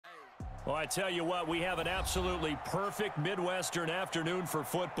Well, I tell you what, we have an absolutely perfect Midwestern afternoon for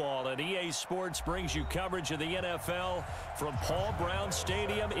football, and EA Sports brings you coverage of the NFL from Paul Brown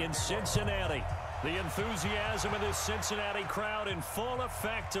Stadium in Cincinnati. The enthusiasm of this Cincinnati crowd in full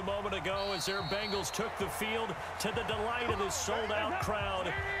effect a moment ago as their Bengals took the field to the delight of this sold-out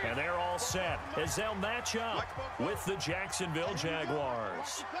crowd, and they're all set as they'll match up with the Jacksonville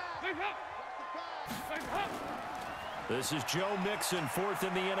Jaguars. This is Joe Mixon, fourth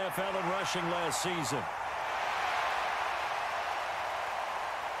in the NFL in rushing last season.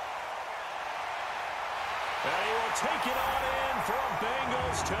 And he will take it on in for a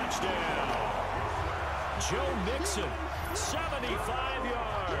Bengals touchdown. Joe Mixon, 75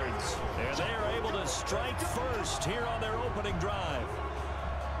 yards. And they are able to strike first here on their opening drive.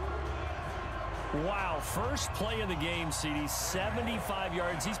 Wow, first play of the game, CD, 75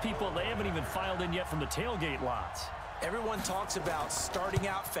 yards. These people, they haven't even filed in yet from the tailgate lots. Everyone talks about starting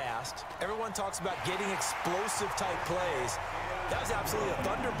out fast. Everyone talks about getting explosive-type plays. That was absolutely a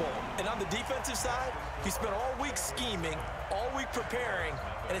thunderbolt. And on the defensive side, he spent all week scheming, all week preparing,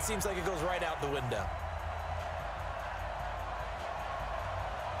 and it seems like it goes right out the window.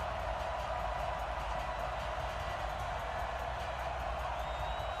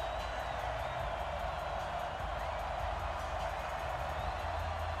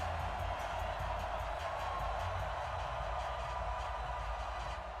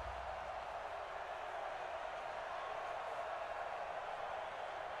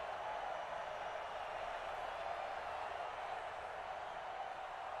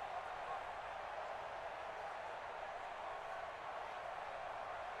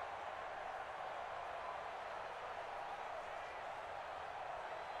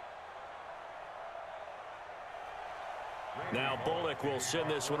 Now Bullock will send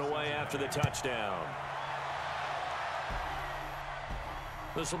this one away after the touchdown.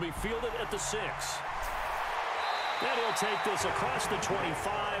 This will be fielded at the 6. Then he'll take this across the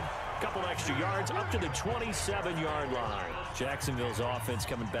 25. Couple extra yards up to the 27-yard line. Jacksonville's offense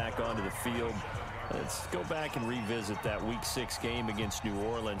coming back onto the field. Let's go back and revisit that Week 6 game against New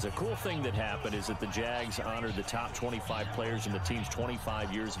Orleans. A cool thing that happened is that the Jags honored the top 25 players in the team's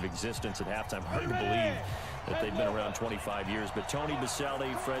 25 years of existence at halftime. Hard to believe that they've been around 25 years. But Tony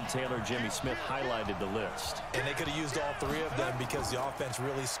Baselli, Fred Taylor, Jimmy Smith highlighted the list. And they could have used all three of them because the offense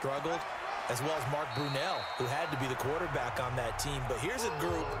really struggled, as well as Mark Brunell, who had to be the quarterback on that team. But here's a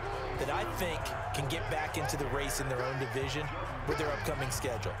group that I think can get back into the race in their own division with their upcoming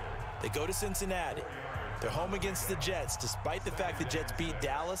schedule. They go to Cincinnati. They're home against the Jets. Despite the fact the Jets beat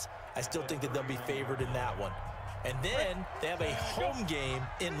Dallas, I still think that they'll be favored in that one. And then they have a home game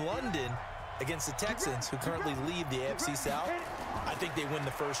in London against the Texans, who currently lead the AFC South. I think they win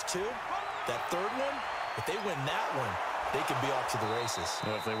the first two. That third one, if they win that one, they could be off to the races.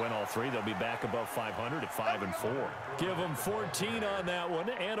 Well, if they win all three, they'll be back above 500 at 5-4. Give them 14 on that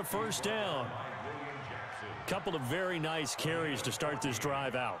one and a first down. Couple of very nice carries to start this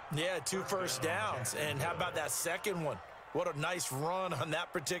drive out. Yeah, 2 first downs. And how about that second one? What a nice run on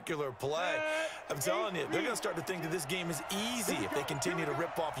that particular play. I'm telling you, they're going to start to think that this game is easy if they continue to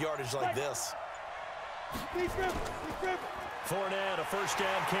rip off yardage like this. Fournette, a first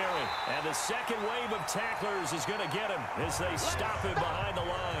down carry. And the second wave of tacklers is going to get him as they stop him behind the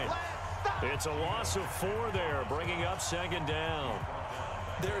line. It's a loss of 4 there, bringing up second down.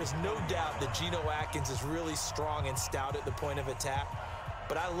 There is no doubt that Geno Atkins is really strong and stout at the point of attack,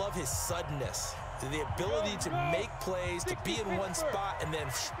 but I love his suddenness, the ability to make plays, to be in one spot, and then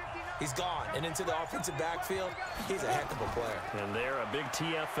he's gone. And into the offensive backfield, he's a heck of a player. And there, a big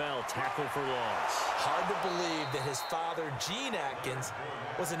TFL, tackle for loss. Hard to believe that his father, Gene Atkins,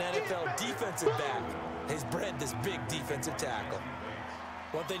 was an NFL defensive back. He's bred this big defensive tackle.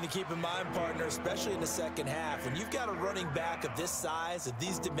 One thing to keep in mind, partner, especially in the second half, when you've got a running back of this size, of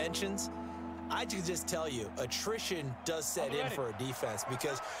these dimensions, I can just tell you, attrition does set in for a defense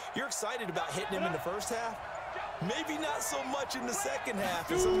because you're excited about hitting him in the first half. Maybe not so much in the second half,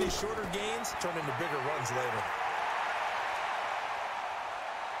 and some of these shorter gains turn into bigger runs later.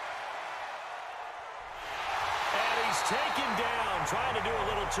 And he's taken down, trying to do a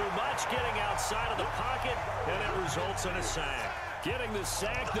little too much, getting outside of the pocket, and it results in a sack. Getting the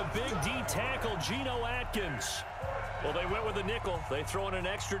sack, the big D tackle, Geno Atkins. Well, they went with a nickel. They throw in an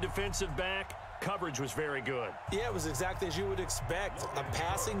extra defensive back. Coverage was very good. Yeah, it was exactly as you would expect. A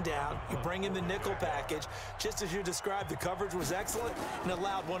passing down, you bring in the nickel package. Just as you described, the coverage was excellent and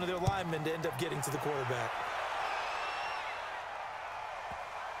allowed one of their linemen to end up getting to the quarterback.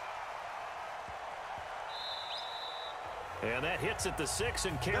 And that hits at the 6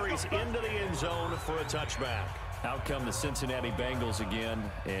 and carries into the end zone for a touchback. Out come the Cincinnati Bengals again,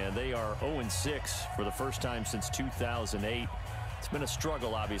 and they are 0-6 for the first time since 2008. It's been a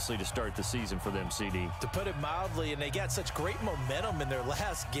struggle, obviously, to start the season for them, CD. To put it mildly, and they got such great momentum in their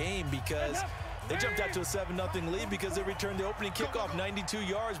last game because they jumped out to a 7-0 lead because they returned the opening kickoff 92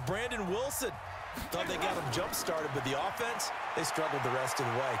 yards. Brandon Wilson thought they got him jump-started, but the offense, they struggled the rest of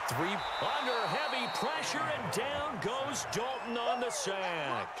the way. Under heavy pressure, and down goes Dalton on the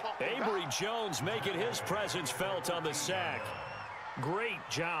sack. Avery Jones making his presence felt on the sack. Great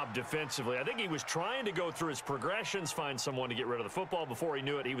job defensively. I think he was trying to go through his progressions, find someone to get rid of the football. Before he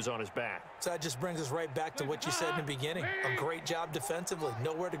knew it, he was on his back. So that just brings us right back to what you said in the beginning. A great job defensively.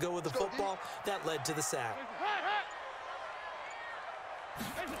 Nowhere to go with the football. That led to the sack.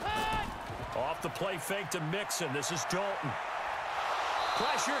 Off the play fake to Mixon. This is Dalton.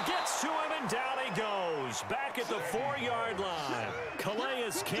 Pressure gets to him, and down he goes. Back at the 4-yard line.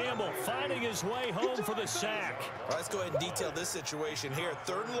 Calais Campbell finding his way home for the sack. All right, let's go ahead and detail this situation here.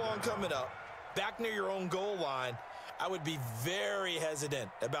 3rd and long coming up. Back near your own goal line. I would be very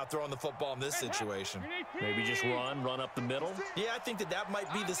hesitant about throwing the football in this situation. Maybe just run up the middle? Yeah, I think that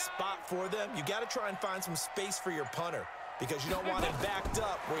might be the spot for them. You got to try and find some space for your punter because you don't want him backed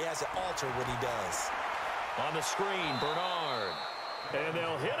up where he has to alter what he does. On the screen, Bernard. And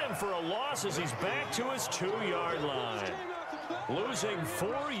they'll hit him for a loss as he's back to his 2-yard line. Losing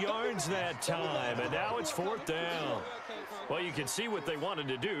 4 yards that time, and now it's 4th down. Well, you can see what they wanted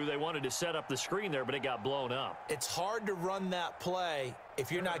to do. They wanted to set up the screen there, but it got blown up. It's hard to run that play if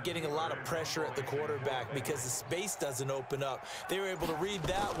you're not getting a lot of pressure at the quarterback because the space doesn't open up. They were able to read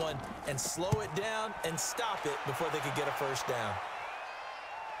that one and slow it down and stop it before they could get a 1st down.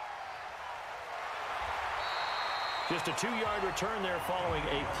 Just a 2-yard return there following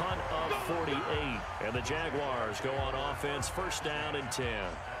a punt of 48. And the Jaguars go on offense, 1st down and 10.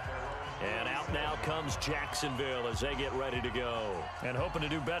 And out now comes Jacksonville as they get ready to go. And hoping to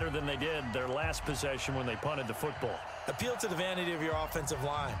do better than they did their last possession when they punted the football. Appeal to the vanity of your offensive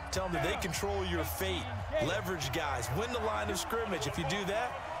line. Tell them that they control your fate. Leverage guys. Win the line of scrimmage. If you do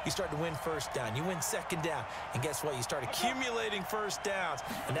that, you start to win 1st down. You win 2nd down. And guess what? You start accumulating 1st downs.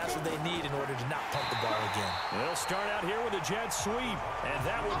 And that's what they need in order to not punt the ball again. They'll start out here with a jet sweep. And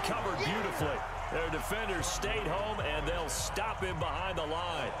that one covered beautifully. Their defenders stayed home, and they'll stop him behind the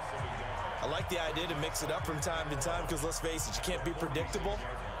line. I like the idea to mix it up from time to time because, let's face it, you can't be predictable.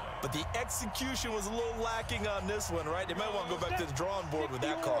 But the execution was a little lacking on this one, right? They might want to go back to the drawing board with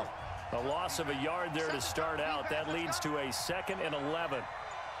that call. A loss of a yard there to start out. That leads to a 2nd and 11.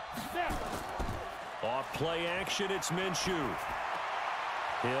 Off play action, it's Minshew.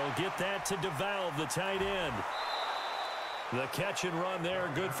 He'll get that to DeValve, the tight end. The catch and run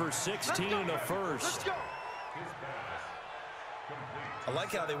there, good for 16 and a 1st. I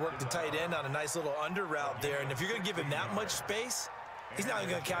like how they work the tight end on a nice little under route there. And if you're going to give him that much space, he's not even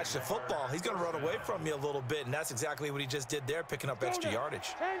going to catch the football. He's going to run away from you a little bit, and that's exactly what he just did there, picking up extra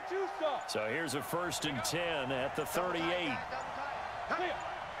yardage. So here's a 1st and 10 at the 38.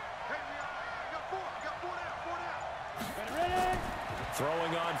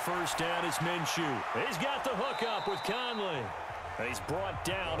 Throwing on 1st down is Minshew. He's got the hook up with Conley. He's brought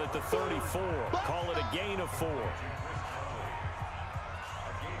down at the 34. Call it a gain of 4.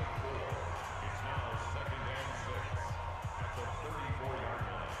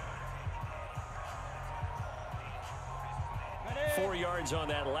 Four yards on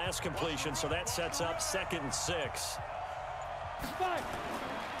that last completion, so that sets up 2nd and 6.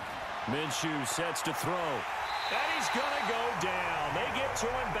 Minshew sets to throw. And he's going to go down. They get to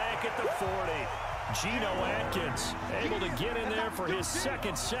him back at the 40. Geno Atkins able to get in there for his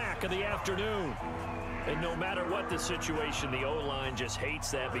 2nd sack of the afternoon. And no matter what the situation, the O-line just hates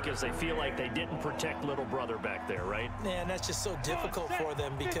that because they feel like they didn't protect little brother back there, right? Man, that's just so difficult for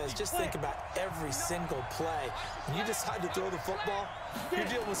them because just think about every single play. When you decide to throw the football, you're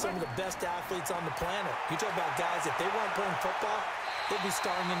dealing with some of the best athletes on the planet. You talk about guys, if they weren't playing football, they'd be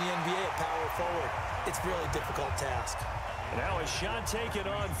starring in the NBA at power forward. It's a really difficult task. Now a shot taken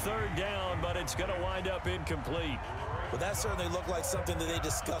on 3rd down, but it's going to wind up incomplete. Well, that certainly looked like something that they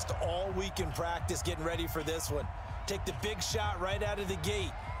discussed all week in practice, getting ready for this one. Take the big shot right out of the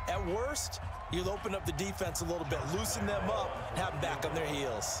gate. At worst, you'll open up the defense a little bit, loosen them up, and have them back on their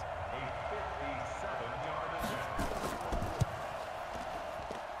heels.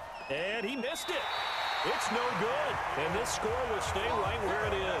 And he missed it. It's no good. And this score will stay right where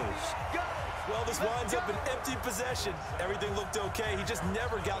it is. Well, this winds up an empty possession. Everything looked okay. He just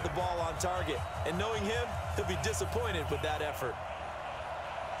never got the ball on target. And knowing him, he'll be disappointed with that effort.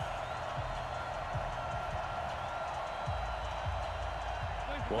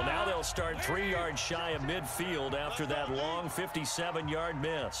 Well, now they'll start 3 yards shy of midfield after that long 57-yard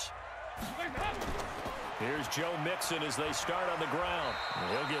miss. Here's Joe Mixon as they start on the ground.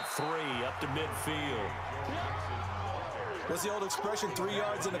 He'll get 3 up to midfield. What's the old expression, 3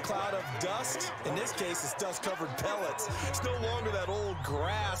 yards in a cloud of dust? In this case, it's dust-covered pellets. It's no longer that old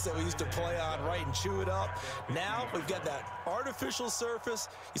grass that we used to play on, right, and chew it up. Now we've got that artificial surface.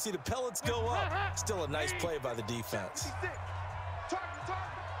 You see the pellets go up. Still a nice play by the defense.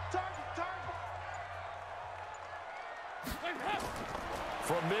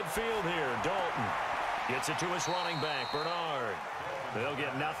 From midfield here, Dalton gets it to his running back, Bernard. They'll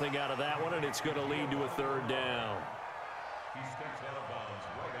get nothing out of that one, and it's going to lead to a 3rd down. He steps out of bounds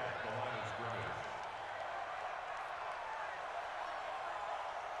right at the line of scrimmage.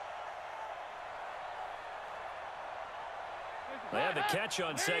 They had the catch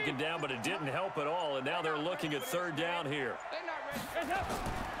on 2nd down, but it didn't help at all, and now they're looking at 3rd down here.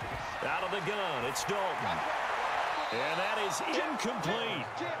 Out of the gun, it's Dalton. And that is incomplete.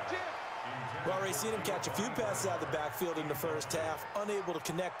 Well, we've seen him catch a few passes out of the backfield in the first half, unable to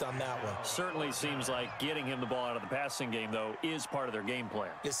connect on that one. Certainly seems like getting him the ball out of the passing game, though, is part of their game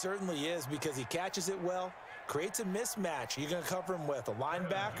plan. It certainly is, because he catches it well, creates a mismatch. You're going to cover him with a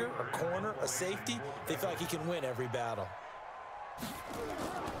linebacker, a corner, a safety. They feel like he can win every battle.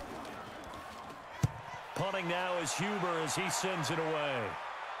 Punting now is Huber as he sends it away.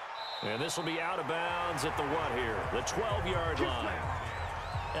 And this will be out of bounds at the what here? The 12-yard line.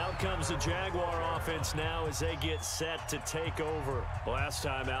 Out comes the Jaguar offense now as they get set to take over. Last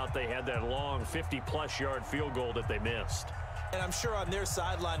time out, they had that long 50-plus yard field goal that they missed. And I'm sure on their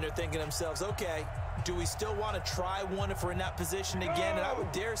sideline, they're thinking to themselves, okay, do we still want to try one if we're in that position again? And I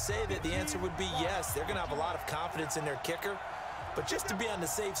would dare say that the answer would be yes. They're going to have a lot of confidence in their kicker. But just to be on the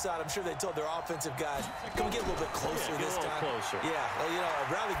safe side, I'm sure they told their offensive guys, can we get a little bit closer this time? Closer. Yeah, well, you know, I'd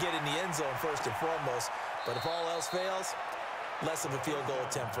rather get in the end zone first and foremost. But if all else fails, less of a field goal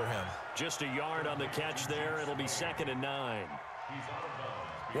attempt for him. Just a yard on the catch there. It'll be 2nd and 9.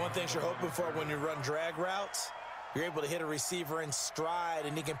 One thing you're hoping for when you run drag routes, you're able to hit a receiver in stride,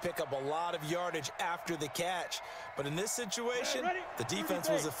 and he can pick up a lot of yardage after the catch. But in this situation, the defense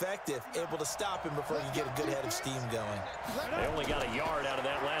was effective, able to stop him before you get a good head of steam going. They only got a yard out of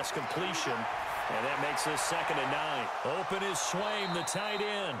that last completion, and that makes this 2nd and 9. Open is Swaim, the tight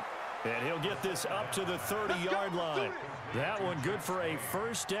end. And he'll get this up to the 30-yard line. That one good for a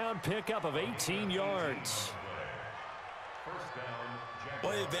 1st down pickup of 18 yards.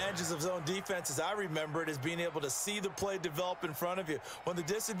 One of the advantages of zone defense, as I remember it, is being able to see the play develop in front of you. One of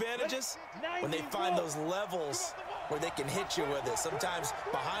the disadvantages, when they find those levels where they can hit you with it. Sometimes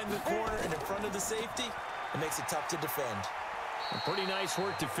behind the corner and in front of the safety, it makes it tough to defend. Pretty nice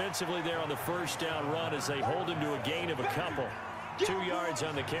work defensively there on the 1st down run as they hold him to a gain of a couple. 2 yards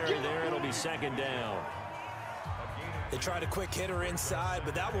on the carry there. It'll be 2nd down. They tried a quick hitter inside,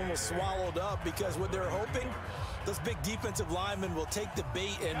 but that one was swallowed up because what they're hoping, those big defensive linemen will take the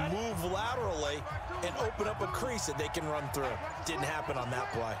bait and move laterally and open up a crease that they can run through. Didn't happen on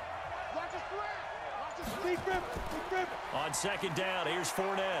that play. On 2nd down, here's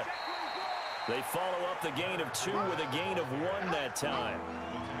Fournette. They follow up the gain of 2 with a gain of 1 that time.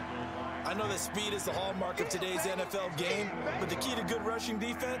 I know that speed is the hallmark of today's NFL game, but the key to good rushing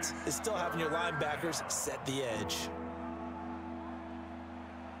defense is still having your linebackers set the edge.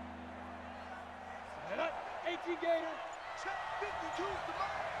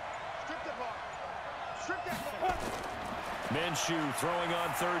 Minshew throwing on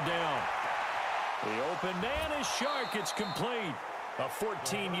 3rd down. The open man is Shark. It's complete. A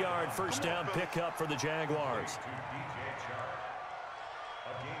 14-yard 1st down pickup for the Jaguars.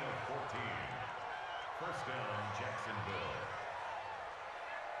 A gain of 14. 1st down, Jacksonville.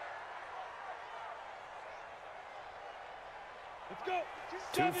 Let's go.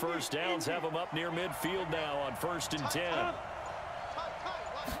 2 first downs have them up near midfield now on 1st and 10.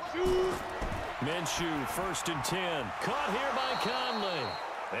 Minshew, 1st and 10. Caught here by Conley.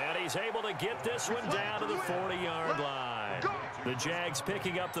 And he's able to get this one down to the 40-yard line. The Jags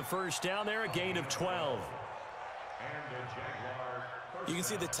picking up the 1st down there, a gain of 12. You can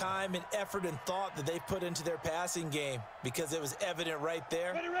see the time and effort and thought that they've put into their passing game because it was evident right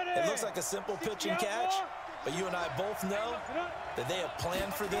there. It looks like a simple pitch and catch, but you and I both know that they have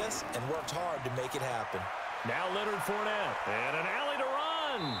planned for this and worked hard to make it happen. Now Leonard Fournette, and an alley to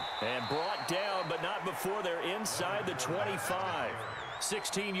run. And brought down, but not before they're inside the 25.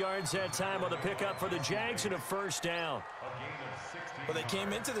 16 yards that time on the pickup for the Jags and a 1st down. Well, they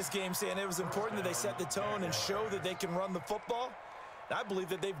came into this game saying it was important that they set the tone and show that they can run the football. And I believe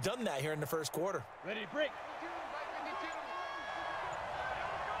that they've done that here in the 1st quarter. Ready to break.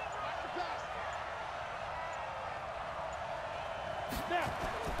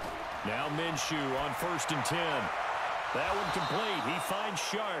 Now Minshew on 1st and 10. That one complete. He finds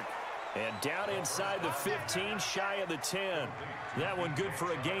Shark. And down inside the 15, shy of the 10. That one good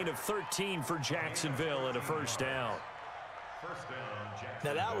for a gain of 13 for Jacksonville and a first down.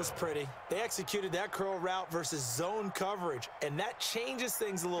 Now that was pretty. They executed that curl route versus zone coverage, and that changes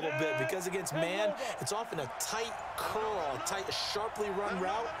things a little bit because against man, it's often a tight curl, a tight, sharply run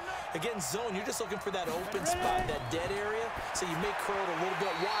route. Against zone, you're just looking for that open spot, that dead area, so you may curl it a little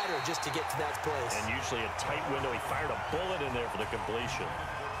bit wider just to get to that place. And usually a tight window. He fired a bullet in there for the completion.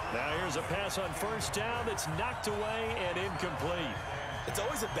 Now here's a pass on 1st down that's knocked away and incomplete. It's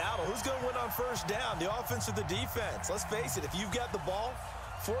always a battle. Who's going to win on 1st down, the offense or the defense? Let's face it, if you've got the ball,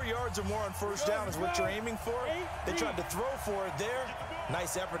 4 yards or more on 1st down is what you're aiming for. They tried to throw for it there.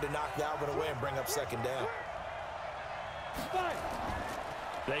 Nice effort to knock that one away and bring up 2nd down.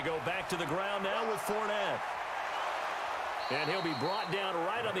 They go back to the ground now with Fournette. And he'll be brought down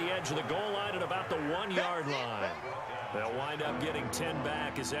right on the edge of the goal line at about the 1-yard line. They'll wind up getting 10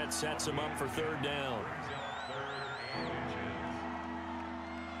 back as that sets them up for 3rd down.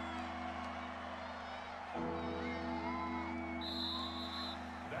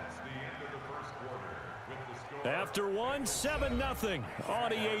 After one, 7-0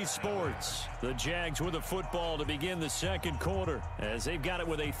 on EA Sports. The Jags with the football to begin the 2nd quarter as they've got it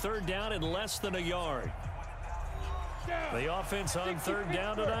with a 3rd down and less than a yard. The offense on 3rd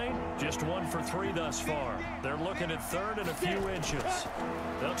down tonight, just 1 for 3 thus far. They're looking at 3rd and a few inches.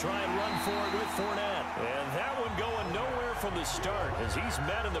 They'll try and run for it with Fournette. And that one going nowhere from the start as he's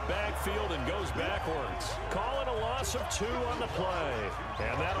met in the backfield and goes backwards. Call it a loss of 2 on the play.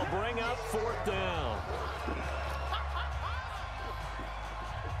 And that'll bring up 4th down.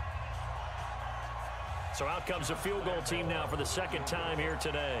 So out comes a field goal team now for the 2nd time here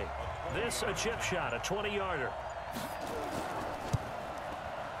today. This a chip shot, a 20-yarder.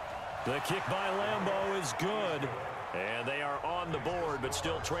 The kick by Lambeau is good. And they are on the board, but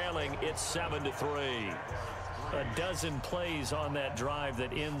still trailing. It's 7-3. A dozen plays on that drive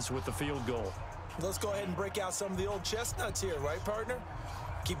that ends with the field goal. Let's go ahead and break out some of the old chestnuts here, right, partner?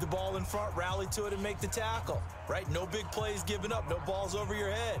 Keep the ball in front, rally to it, and make the tackle, right? No big plays given up, no balls over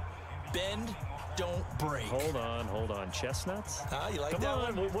your head. Bend, don't break. Hold on. Chestnuts? You like Come that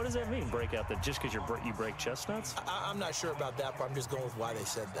on. one? What does that mean, break out? That just because you break chestnuts? I'm not sure about that, but I'm just going with why they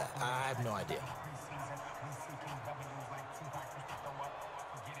said that. I have no idea.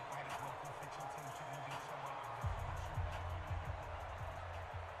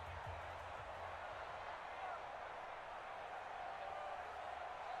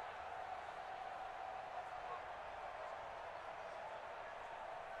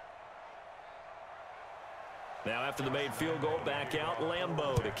 Now after the made field goal, back out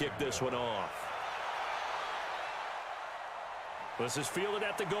Lambeau to kick this one off. This is fielded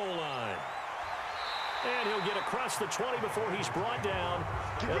at the goal line. And he'll get across the 20 before he's brought down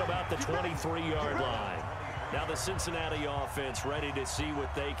at about the 23-yard line. Now the Cincinnati offense ready to see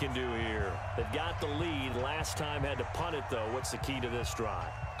what they can do here. They've got the lead. Last time had to punt it, though. What's the key to this drive?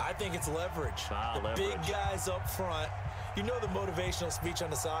 I think it's leverage. Leverage. Big guys up front. You know the motivational speech on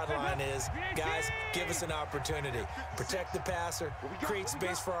the sideline is, guys, give us an opportunity. Protect the passer, create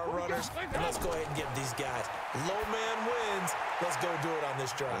space for our runners, and let's go ahead and get these guys. Low man wins. Let's go do it on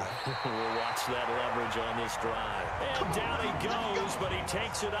this drive. We'll watch that leverage on this drive. And down he goes, but he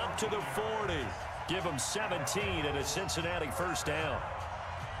takes it up to the 40. Give him 17 and a Cincinnati first down.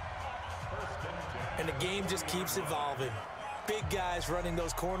 And the game just keeps evolving. Big guys running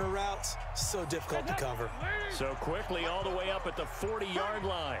those corner routes, so difficult to cover. So quickly all the way up at the 40-yard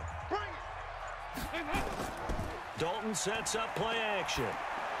line. Dalton sets up play action.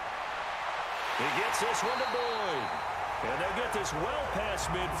 He gets this one to Boyd. And they'll get this well past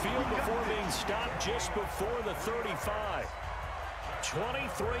midfield before being stopped just before the 35.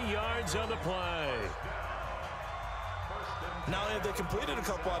 23 yards on the play. Not only have they completed a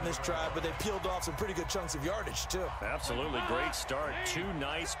couple on this drive, but they peeled off some pretty good chunks of yardage, too. Absolutely great start. 2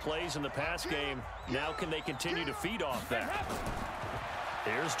 nice plays in the pass game. Now can they continue to feed off that?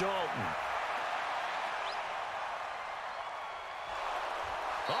 Here's Dalton.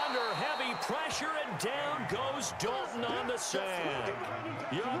 Under heavy pressure, and down goes Dalton on the sack.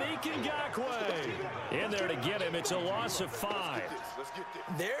 Yannick Ngakoue in there to get him. It's a loss of 5.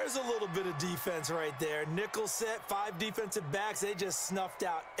 There's a little bit of defense right there. Nickel set, 5 defensive backs. They just snuffed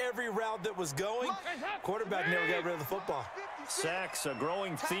out every route that was going. Quarterback never got rid of the football. Sacks, a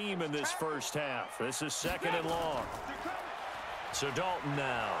growing theme in this first half. This is 2nd and long. So Dalton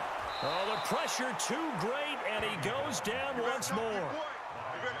now. Oh, the pressure too great, and he goes down once more.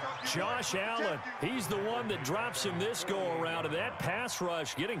 Josh Allen, he's the one that drops him this go-around, and that pass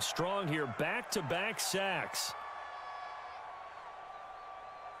rush getting strong here. Back-to-back sacks.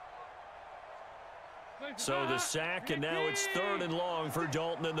 So the sack, and now it's 3rd and long for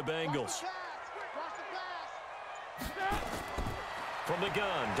Dalton and the Bengals. From the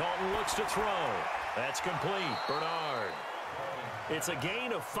gun, Dalton looks to throw. That's complete. Bernard. It's a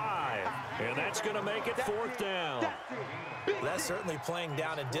gain of 5, and that's going to make it 4th down. That's certainly playing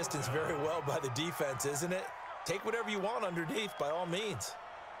down and distance very well by the defense, isn't it? Take whatever you want underneath, by all means.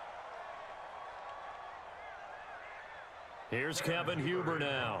 Here's Kevin Huber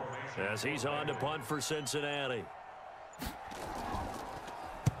now, as he's on to punt for Cincinnati.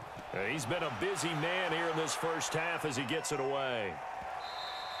 He's been a busy man here in this first half as he gets it away.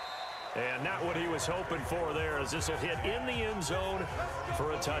 And not what he was hoping for there, as this will hit in the end zone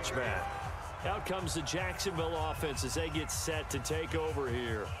for a touchback. Out comes the Jacksonville offense as they get set to take over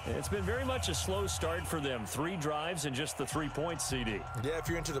here. It's been very much a slow start for them. 3 drives and just the 3 points, CD. Yeah, if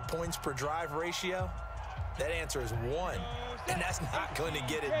you're into the points per drive ratio, that answer is 1. And that's not going to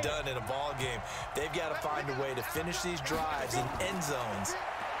get it done in a ball game. They've got to find a way to finish these drives in end zones,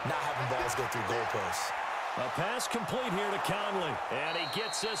 not having balls go through goalposts. A pass complete here to Conley. And he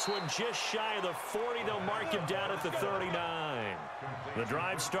gets this one just shy of the 40. They'll mark him down at the 39. The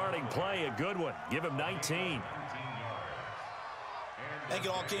drive starting play, a good one. Give him 19. I think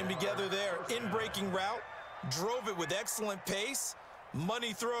it all came together there. In-breaking route, drove it with excellent pace.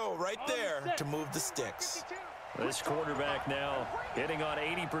 Money throw right there to move the sticks. This quarterback now hitting on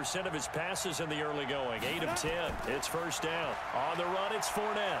 80% of his passes in the early going. 8 of 10. It's 1st down. On the run, it's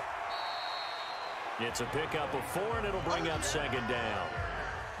Fournette. It's a pickup of 4, and it'll bring up 2nd down.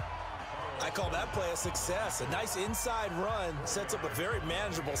 I call that play a success. A nice inside run sets up a very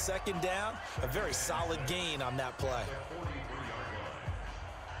manageable 2nd down. A very solid gain on that play.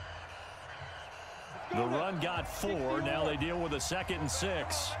 The run got 4. Now they deal with a 2nd and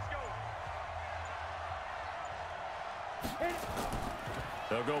 6.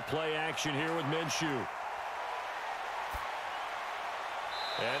 They'll go play action here with Minshew.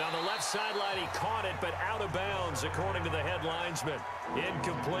 And on the left sideline, he caught it, but out of bounds, according to the head linesman.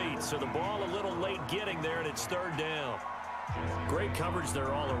 Incomplete, so the ball a little late getting there, and it's 3rd down. Great coverage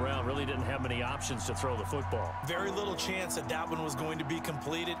there all around. Really didn't have many options to throw the football. Very little chance that one was going to be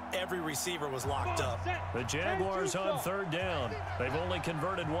completed. Every receiver was locked up. The Jaguars on 3rd down. They've only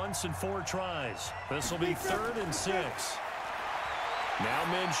converted once in 4 tries. This will be 3rd and 6. Now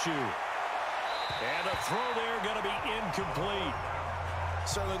Minshew. And a throw there going to be incomplete.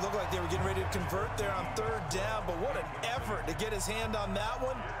 Certainly looked like they were getting ready to convert there on 3rd down, but what an effort to get his hand on that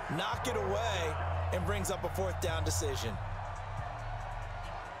one, knock it away, and brings up a 4th down decision.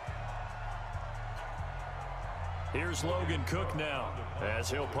 Here's Logan Cook now,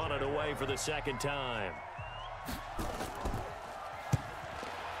 as he'll punt it away for the 2nd time.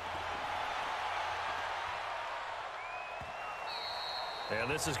 And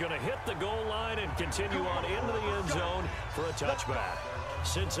this is going to hit the goal line and continue on into the end zone for a touchback.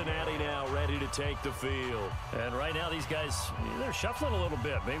 Cincinnati now ready to take the field. And right now these guys, they're shuffling a little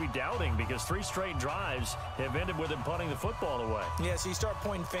bit, maybe doubting, because 3 straight drives have ended with them punting the football away. Yeah, so you start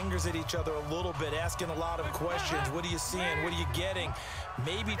pointing fingers at each other a little bit, asking a lot of questions. What are you seeing? What are you getting?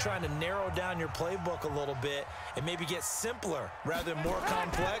 Maybe trying to narrow down your playbook a little bit and maybe get simpler rather than more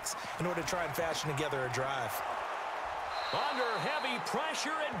complex in order to try and fashion together a drive. Under heavy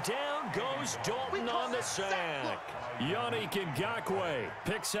pressure, and down goes Dalton on the sack. Yannick Ngakoue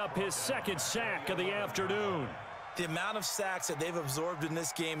picks up his 2nd sack of the afternoon. The amount of sacks that they've absorbed in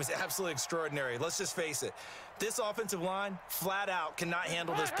this game is absolutely extraordinary. Let's just face it. This offensive line, flat out, cannot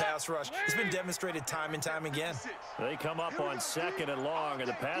handle this pass rush. It's been demonstrated time and time again. They come up on 2nd and long, and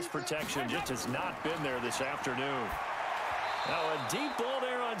the pass protection just has not been there this afternoon. Now a deep ball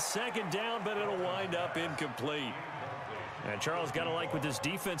there on 2nd down, but it'll wind up incomplete. And Charles, got to like what this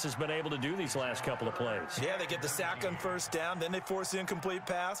defense has been able to do these last couple of plays. Yeah, they get the sack on 1st down, then they force the incomplete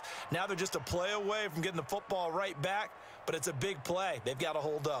pass. Now they're just a play away from getting the football right back, but it's a big play. They've got to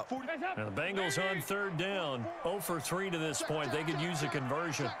hold up. Now the Bengals on 3rd down, 0 for 3 to this point. They could use a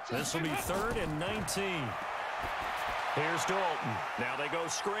conversion. This will be 3rd and 19. Here's Dalton. Now they go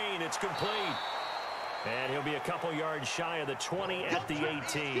screen. It's complete. And he'll be a couple yards shy of the 20 at the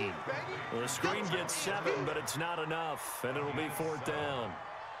 18. The screen gets 7, but it's not enough, and it'll be 4th down.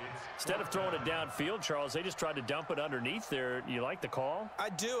 Instead of throwing it downfield, Charles, they just tried to dump it underneath there. You like the call? I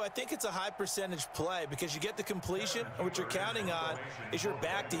do. I think it's a high percentage play because you get the completion, and what you're counting on is your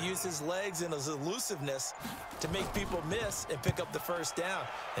back to use his legs and his elusiveness to make people miss and pick up the 1st down.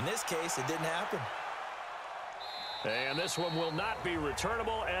 In this case, it didn't happen. And this one will not be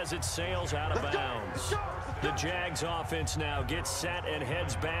returnable as it sails out of bounds. The Jags offense now gets set and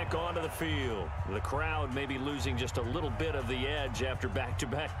heads back onto the field. The crowd may be losing just a little bit of the edge after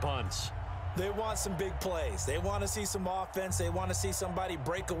back-to-back punts. They want some big plays. They want to see some offense. They want to see somebody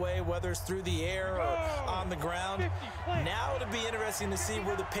break away, whether it's through the air or on the ground. Now it'll be interesting to see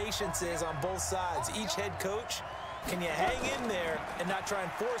where the patience is on both sides. Each head coach, can you hang in there and not try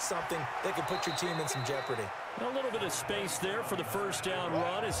and force something that could put your team in some jeopardy? A little bit of space there for the first down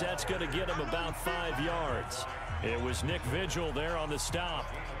run, as that's going to get him about 5 yards. It was Nick Vigil there on the stop.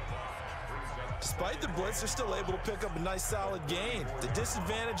 Despite the blitz, they're still able to pick up a nice solid gain. The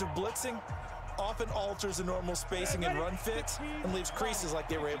disadvantage of blitzing often alters the normal spacing and run fits and leaves creases like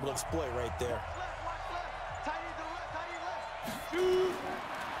they were able to exploit right there.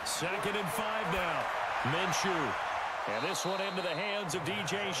 2nd and 5 now. Minshew. And this one into the hands of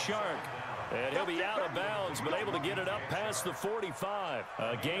DJ Shark. And he'll be out of bounds, but able to get it up past the 45.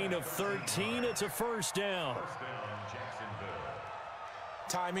 A gain of 13. It's a first down.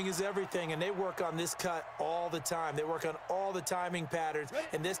 Timing is everything, and they work on this cut all the time. They work on all the timing patterns,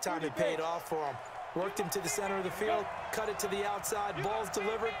 and this time it paid off for them. Worked him to the center of the field, cut it to the outside, ball's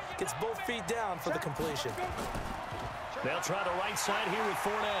delivered, gets both feet down for the completion. They'll try the right side here with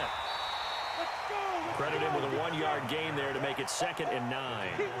Fournette. Credit him with a 1-yard gain there to make it 2nd and 9.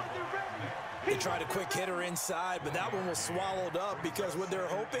 They tried a quick hitter inside, but that one was swallowed up because what they're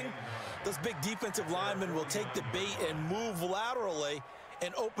hoping, those big defensive linemen will take the bait and move laterally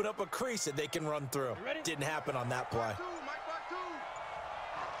and open up a crease that they can run through. Didn't happen on that play.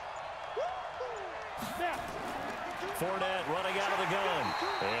 Fournette running out of the gun.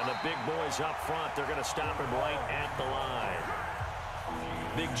 And the big boys up front, they're going to stop him right at the line.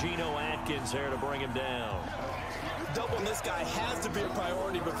 Big Geno Atkins there to bring him down. Doubling this guy has to be a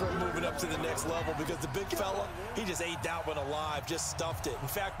priority before moving up to the next level because the big fella, he just ate that one alive, just stuffed it. In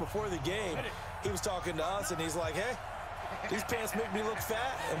fact, before the game, he was talking to us, and he's like, hey, these pants make me look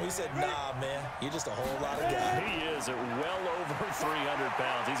fat. And we said, nah, man, you're just a whole lot of guy. He is at well over 300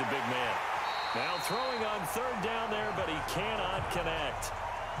 pounds. He's a big man. Now throwing on 3rd down there, but he cannot connect.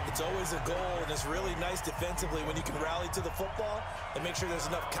 It's always a goal, and it's really nice defensively when you can rally to the football and make sure there's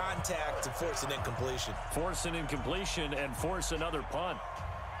enough contact to force an incompletion. Force an incompletion and force another punt.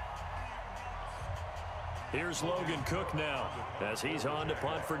 Here's Logan Cook now as he's on to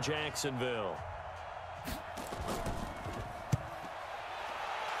punt for Jacksonville.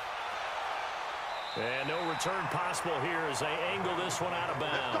 And no return possible here as they angle this one out of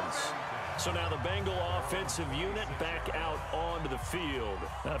bounds. So now the Bengal offensive unit back out onto the field.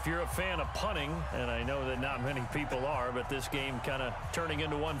 Now, if you're a fan of punting, and I know that not many people are, but this game kind of turning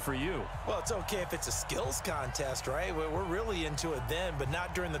into one for you. Well, it's okay if it's a skills contest, right? We're really into it then, but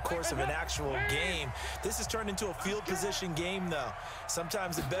not during the course of an actual game. This has turned into a field position game, though.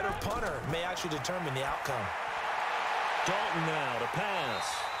 Sometimes the better punter may actually determine the outcome. Dalton now to pass.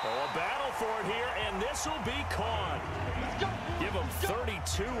 Oh, a battle for it here, and this will be caught. Give him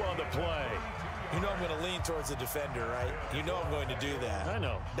 32 on the play. You know I'm going to lean towards the defender, right? You know I'm going to do that. I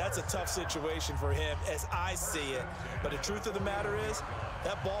know. That's a tough situation for him as I see it. But the truth of the matter is,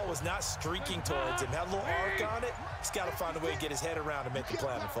 that ball was not streaking towards him. Had a little arc on it. He's got to find a way to get his head around and make the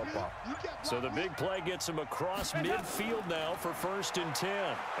play on the football. So the big play gets him across midfield now for 1st and 10.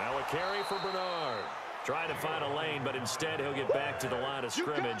 Now a carry for Bernard. Trying to find a lane, but instead he'll get back to the line of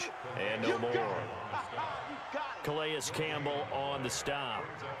scrimmage and no more. Calais Campbell on the stop.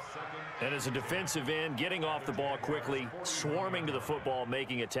 And as a defensive end, getting off the ball quickly, swarming to the football,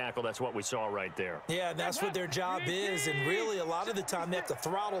 making a tackle, that's what we saw right there. Yeah, that's what their job is, and really a lot of the time they have to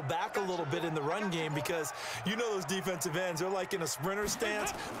throttle back a little bit in the run game because you know those defensive ends, they're like in a sprinter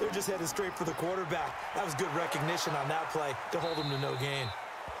stance. They're just headed straight for the quarterback. That was good recognition on that play to hold them to no gain.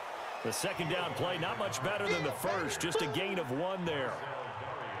 The 2nd down play, not much better than the first, just a gain of 1 there.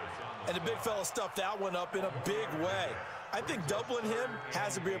 And the big fella stuffed that one up in a big way. I think doubling him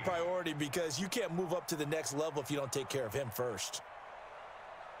has to be a priority because you can't move up to the next level if you don't take care of him first.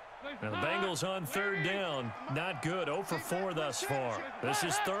 Now the Bengals on 3rd down. Not good. 0 for 4 thus far. This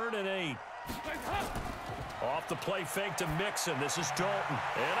is 3rd and 8. Off the play fake to Mixon. This is Dalton.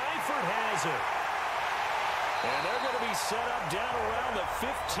 And Eifert has it. And they're going to be set up down around the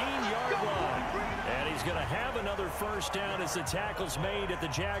 15-yard line. And he's going to have another first down as the tackle's made at the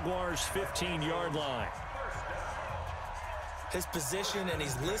Jaguars' 15-yard line. His position, and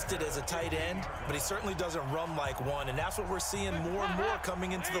he's listed as a tight end, but he certainly doesn't run like one. And that's what we're seeing more and more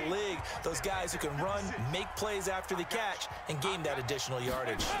coming into the league. Those guys who can run, make plays after the catch, and gain that additional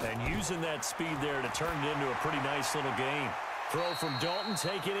yardage. And using that speed there to turn it into a pretty nice little game. Throw from Dalton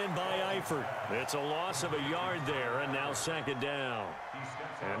taken in by Eifert. It's a loss of a yard there, and now second down.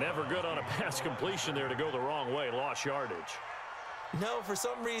 And never good on a pass completion there to go the wrong way. Lost yardage. No, for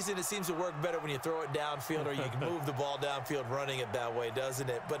some reason it seems to work better when you throw it downfield or you can move the ball downfield running it that way, doesn't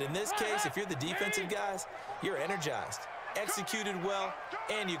it? But in this case, if you're the defensive guys, you're energized, executed well,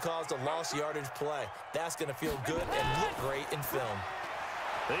 and you caused a lost yardage play. That's going to feel good and look great in film.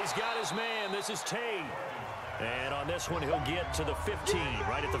 He's got his man. This is Tate. And on this one, he'll get to the 15,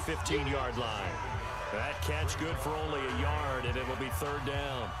 right at the 15-yard line. That catch good for only a yard, and it will be third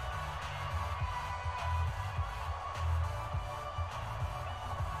down.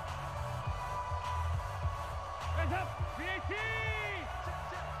 Hands up. BAT.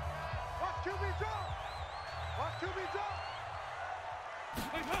 Watch QB drop. Watch QB drop.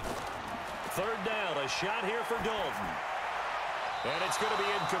 Hands up. Third down, a shot here for Dalton. And it's going to be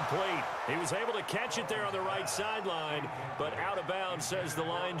incomplete. He was able to catch it there on the right sideline, but out of bounds, says the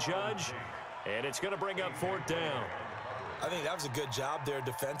line judge. And it's going to bring up fourth down. I think that was a good job there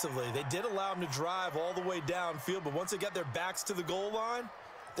defensively. They did allow them to drive all the way downfield, but once they got their backs to the goal line,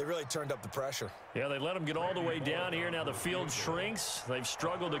 they really turned up the pressure. Yeah, they let them get all the way down here. Now the field shrinks. They've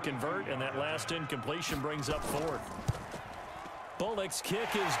struggled to convert, and that last incompletion brings up fourth. Bullock's kick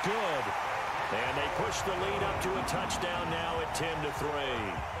is good. And they push the lead up to a touchdown now at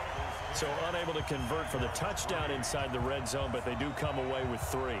 10-3. So unable to convert for the touchdown inside the red zone, but they do come away with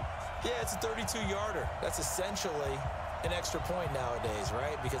 3. Yeah, it's a 32-yarder. That's essentially an extra point nowadays,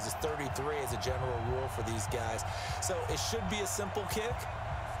 right? Because it's 33 as a general rule for these guys. So it should be a simple kick.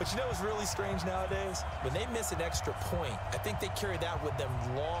 But you know what's really strange nowadays? When they miss an extra point, I think they carry that with them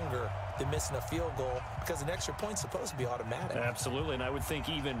longer than missing a field goal because an extra point's supposed to be automatic. Absolutely, and I would think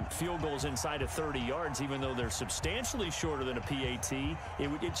even field goals inside of 30 yards, even though they're substantially shorter than a PAT,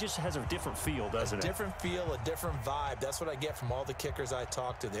 it just has a different feel, doesn't it? A different feel, a different vibe. That's what I get from all the kickers I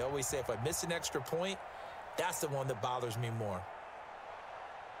talk to. They always say if I miss an extra point, that's the one that bothers me more.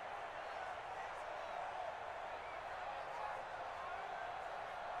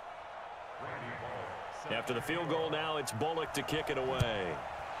 After the field goal now, it's Bullock to kick it away.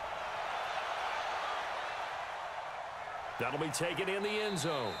 That'll be taken in the end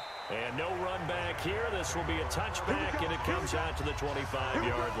zone. And no run back here. This will be a touchback, and it comes out to the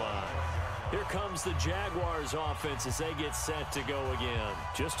 25-yard line. Here comes the Jaguars offense as they get set to go again.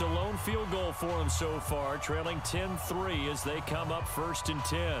 Just a lone field goal for them so far, trailing 10-3 as they come up 1st and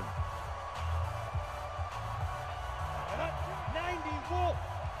 10. 90 Wolf.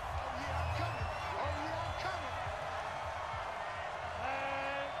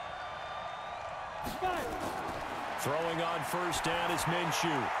 Throwing on first down is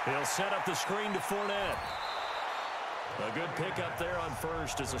Minshew. He'll set up the screen to Fournette. A good pickup there on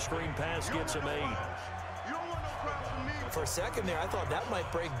first as the screen pass gets him 8. For a second there, I thought that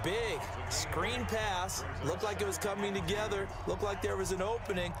might break big. Screen pass. Looked like it was coming together. Looked like there was an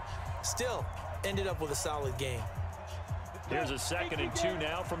opening. Still, ended up with a solid game. Here's a 2nd and 2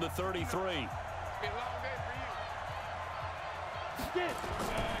 now from the 33.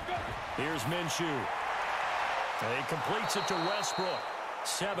 Here's Minshew. He completes it to Westbrook.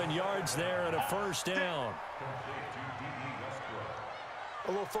 7 yards there and a first down.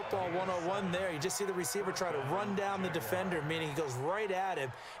 A little football 101 there. You just see the receiver try to run down the defender, meaning he goes right at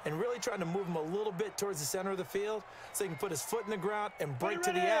him and really trying to move him a little bit towards the center of the field so he can put his foot in the ground and break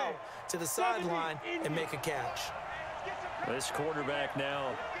to the out, to the sideline, and make a catch. This quarterback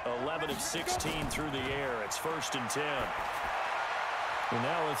now 11 of 16 through the air. It's 1st and 10. And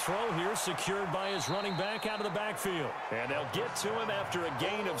now a throw here secured by his running back out of the backfield. And they'll get to him after a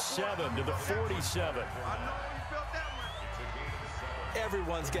gain of 7 to the 47.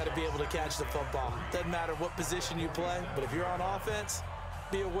 Everyone's got to be able to catch the football. Doesn't matter what position you play, but if you're on offense,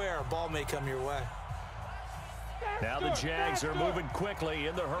 be aware a ball may come your way. Now the Jags are moving quickly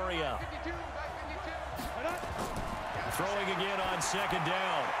in the hurry-up. Throwing again on 2nd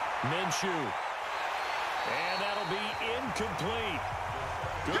down. Minshew. And that'll be incomplete.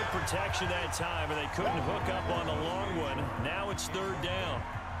 Good protection that time, and they couldn't hook up on the long one. Now it's 3rd down.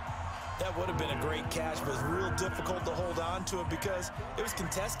 That would have been a great catch, but it was real difficult to hold on to it because it was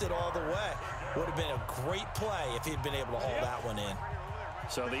contested all the way. Would have been a great play if he'd been able to hold that one in.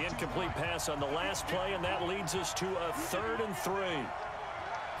 So the incomplete pass on the last play, and that leads us to a 3rd and 3.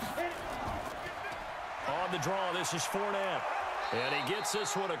 On the draw, this is Fournette. And he gets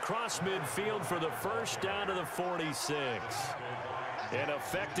this one across midfield for the first down to the 46. An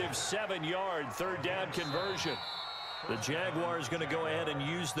effective 7-yard 3rd down conversion. The Jaguars going to go ahead and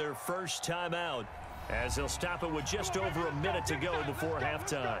use their first timeout as they'll stop it with just over a minute to go before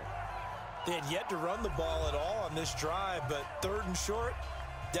halftime. They had yet to run the ball at all on this drive, but 3rd and short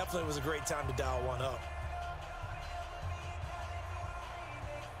definitely was a great time to dial one up.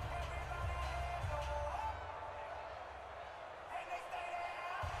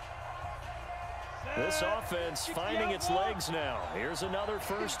 This offense finding its legs now. Here's another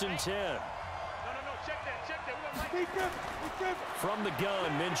 1st and 10. No, check that. From the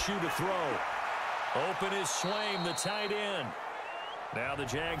gun, Minshew to throw. Open is Swaim, the tight end. Now the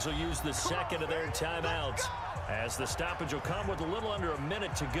Jags will use the 2nd of their timeouts, as the stoppage will come with a little under a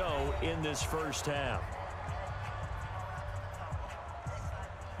minute to go in this first half.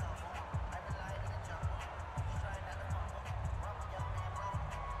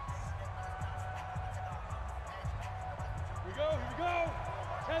 Here we go.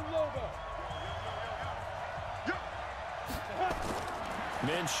 10 logo.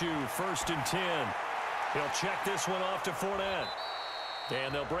 Minshew, 1st and 10. He'll check this one off to Fournette.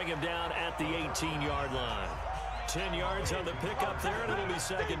 And they'll bring him down at the 18-yard line. 10 yards on the pickup there, and it'll be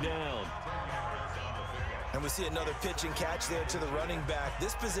 2nd down. And we see another pitch and catch there to the running back.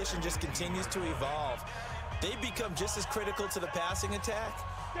 This position just continues to evolve. They become just as critical to the passing attack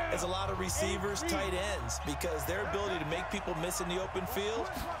as a lot of receivers, tight ends, because their ability to make people miss in the open field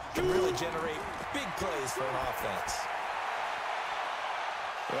can really generate big plays for an offense.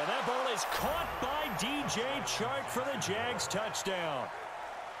 And that ball is caught by DJ Chark for the Jags touchdown.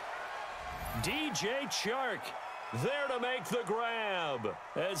 DJ Chark there to make the grab,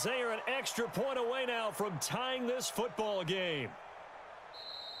 as they are an extra point away now from tying this football game.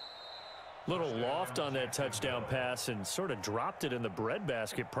 Little loft on that touchdown pass and sort of dropped it in the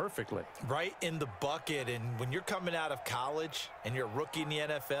breadbasket perfectly. Right in the bucket, and when you're coming out of college and you're a rookie in the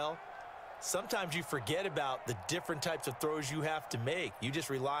NFL, sometimes you forget about the different types of throws you have to make. You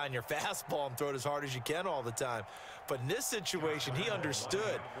just rely on your fastball and throw it as hard as you can all the time. But in this situation, he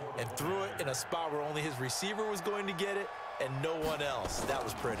understood and threw it in a spot where only his receiver was going to get it and no one else. That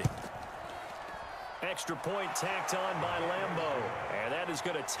was pretty. Extra point tacked on by Lambeau. And that is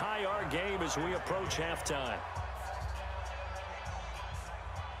going to tie our game as we approach halftime.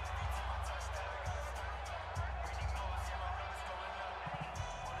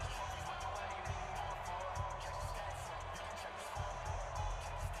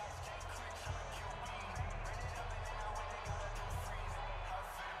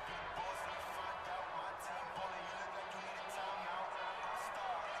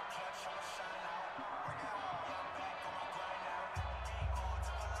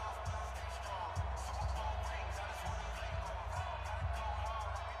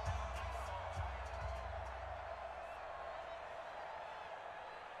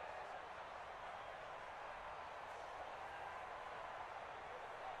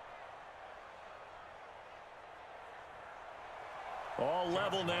 All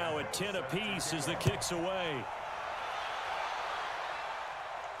level now at 10 apiece as the kick's away.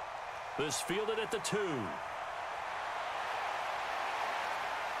 This fielded at the 2. And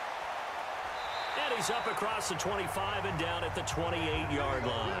he's up across the 25 and down at the 28-yard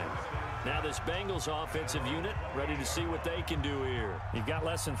line. Now this Bengals offensive unit ready to see what they can do here. You've got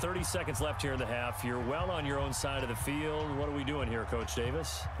less than 30 seconds left here in the half. You're well on your own side of the field. What are we doing here, Coach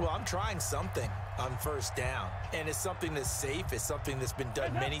Davis? Well, I'm trying something on 1st down, and it's something that's safe. It's something that's been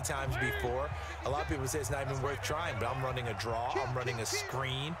done many times before. A lot of people say it's not even worth trying, but I'm running a draw. I'm running a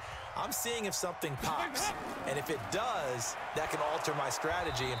screen. I'm seeing if something pops, and if it does, that can alter my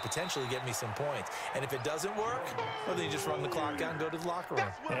strategy and potentially get me some points. And if it doesn't work, well, then you just run the clock out and go to the locker room.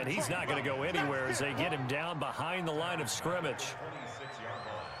 And he's not going to go anywhere as they get him down behind the line of scrimmage.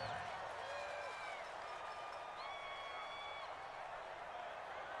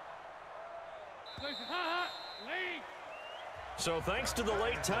 So thanks to the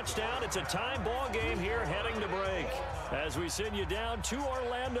late touchdown, it's a time ball game here heading to break. As we send you down to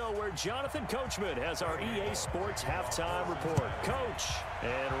Orlando, where Jonathan Coachman has our EA Sports halftime report. Coach,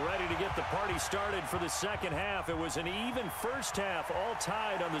 and ready to get the party started for the second half. It was an even first half, all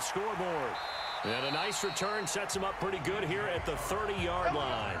tied on the scoreboard. And a nice return sets him up pretty good here at the 30-yard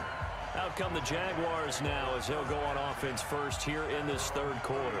line. Out come the Jaguars now as they'll go on offense first here in this third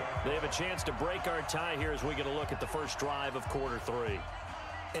quarter. They have a chance to break our tie here as we get a look at the first drive of quarter 3.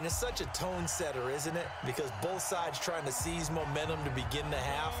 And it's such a tone setter, isn't it? Because both sides trying to seize momentum to begin the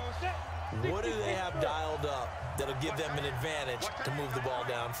half. What do they have dialed up that'll give them an advantage to move the ball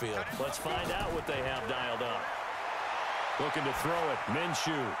downfield? Let's find out what they have dialed up. Looking to throw it,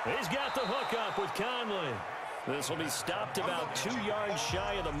 Minshew. He's got the hook up with Conley. This will be stopped about 2 yards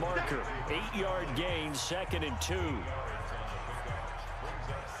shy of the marker. 8-yard gain, 2nd and 2.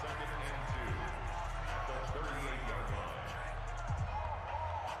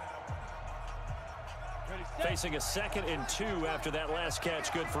 Facing a 2nd and 2 after that last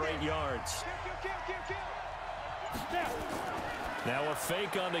catch, good for 8 yards. Now a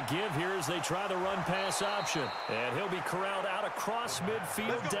fake on the give here as they try the run-pass option. And he'll be corralled out across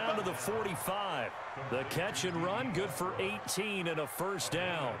midfield down to the 45. The catch and run, good for 18 and a first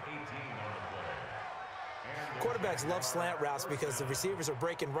down. Quarterbacks love slant routes because the receivers are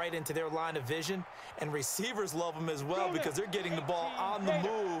breaking right into their line of vision, and receivers love them as well because they're getting the ball on the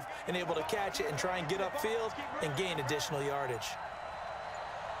move and able to catch it and try and get upfield and gain additional yardage.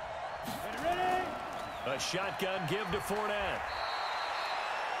 A shotgun give to Fournette.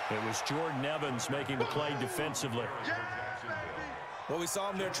 It was Jordan Evans making the play defensively. Well, we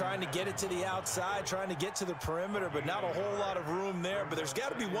saw him there trying to get it to the outside, trying to get to the perimeter, but not a whole lot of room there. But there's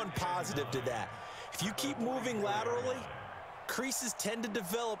got to be one positive to that. If you keep moving laterally, creases tend to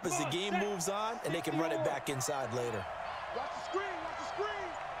develop as the game moves on, and they can run it back inside later. Watch the screen, watch the screen,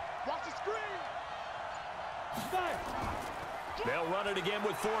 watch the screen. They'll run it again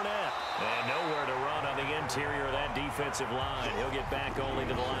with Fournette. And nowhere to run on the interior of that defensive line. He'll get back only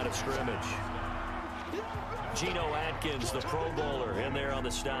to the line of scrimmage. Geno Atkins, the Pro Bowler, in there on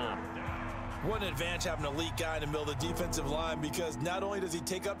the stop. What an advantage having an elite guy in the middle of the defensive line, because not only does he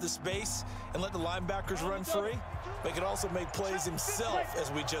take up the space and let the linebackers run free, but he can also make plays himself,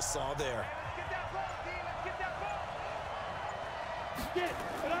 as we just saw there.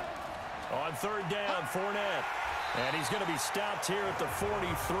 On 3rd down, Fournette. And he's going to be stopped here at the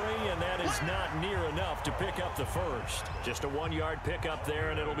 43, and that is not near enough to pick up the first. Just a 1-yard pickup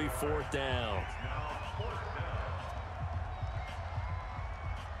there, and it'll be 4th down.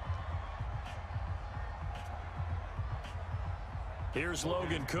 Here's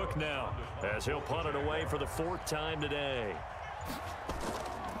Logan Cook now, as he'll punt it away for the 4th time today.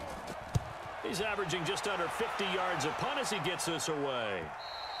 He's averaging just under 50 yards a punt as he gets this away.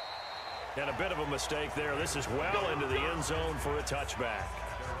 And a bit of a mistake there. This is well into the end zone for a touchback.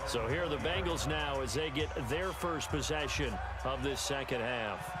 So here are the Bengals now as they get their first possession of this second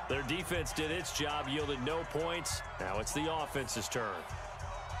half. Their defense did its job, yielded no points. Now it's the offense's turn.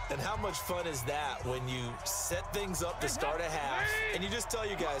 And how much fun is that when you set things up to start a half and you just tell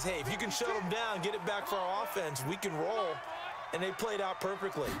you guys, hey, if you can shut them down, get it back for our offense, we can roll. And they played out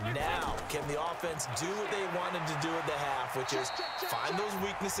perfectly. Now, can the offense do what they wanted to do at the half, which is find those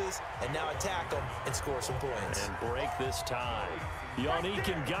weaknesses and now attack them and score some points. And break this tie. Yannick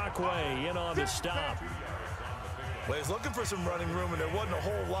Ngakoue in on the stop. Well, he was looking for some running room, and there wasn't a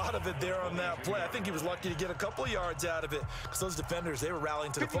whole lot of it there on that play. I think he was lucky to get a couple of yards out of it because those defenders, they were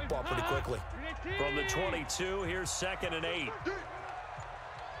rallying to the football pretty quickly. From the 22, here's 2nd and 8.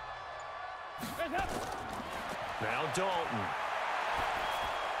 Now Dalton.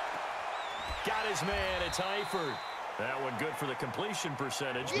 Got his man. It's Eifert. That one good for the completion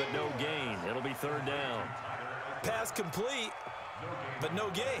percentage, but no gain. It'll be 3rd down. Pass complete, but no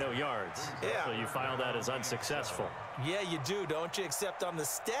gain. No yards. Yeah. So you file that as unsuccessful. Yeah, you do, don't you? Except on the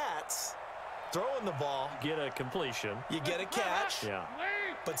stats, throwing the ball. Get a completion. You get a catch. Yeah.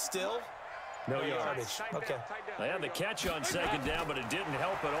 But still, no yardage. Okay. They had the catch on 2nd down, but it didn't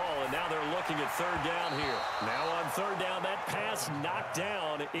help at all, and now they're looking at 3rd down here. Now on 3rd down, that pass knocked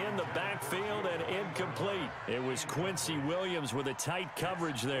down in the backfield and incomplete. It was Quincy Williams with a tight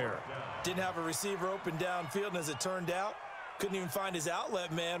coverage there. Didn't have a receiver open downfield, and as it turned out, couldn't even find his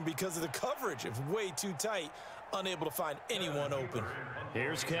outlet man because of the coverage. It was way too tight, unable to find anyone open.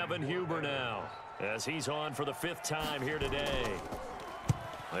 Here's Kevin Huber now, as he's on for the 5th time here today.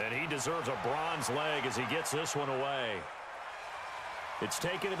 And he deserves a bronze leg as he gets this one away. It's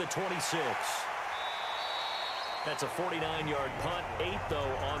taken to the 26. That's a 49-yard punt, 8, though,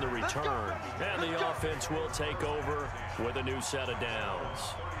 on the return. And the offense will take over with a new set of downs.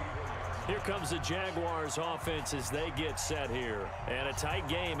 Here comes the Jaguars offense as they get set here. And a tight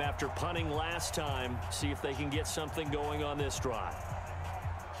game after punting last time. See if they can get something going on this drive.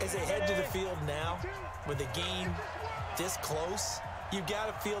 As they head to the field now, with the game this close, you've got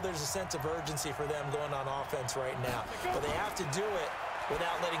to feel there's a sense of urgency for them going on offense right now. But they have to do it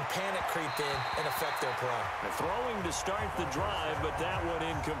without letting panic creep in and affect their play. They're throwing to start the drive, but that one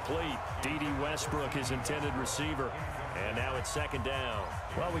incomplete. D.D. Westbrook, his intended receiver. And now it's 2nd down.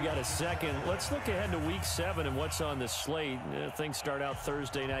 Well, we got a second. Let's look ahead to Week 7 and what's on the slate. Things start out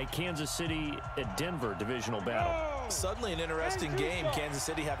Thursday night. Kansas City at Denver, divisional battle. Suddenly an interesting game. Kansas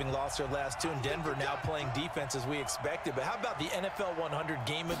City having lost their last 2, and Denver now playing defense as we expected. But how about the NFL 100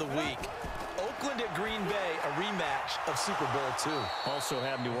 game of the week? Oakland at Green Bay, a rematch of Super Bowl II. Also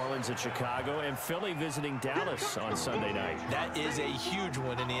have New Orleans at Chicago and Philly visiting Dallas on Sunday night. That is a huge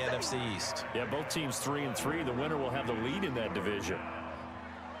one in the NFC East. Yeah, both teams 3-3. The winner will have the lead in that division.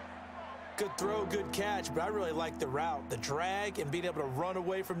 Good throw, good catch, but I really like the route. The drag and being able to run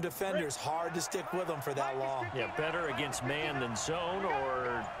away from defenders, hard to stick with them for that long. Yeah, better against man than zone,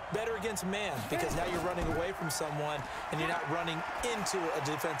 or? Better against man, because now you're running away from someone and you're not running into a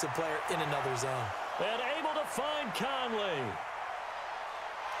defensive player in another zone. And able to find Conley.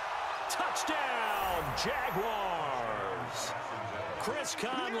 Touchdown, Jaguars. Chris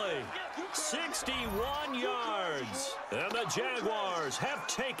Conley, 61 yards. And the Jaguars have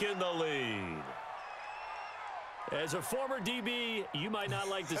taken the lead. As a former DB, you might not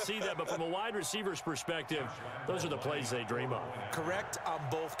like to see that, but from a wide receiver's perspective, those are the plays they dream of. Correct on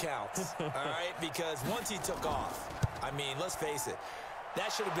both counts, all right? Because once he took off, I mean, let's face it,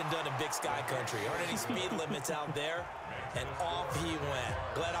 that should have been done in Big Sky Country. Aren't any speed limits out there? And off he went.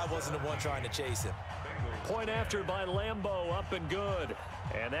 Glad I wasn't the one trying to chase him. Point after by Lambeau, up and good.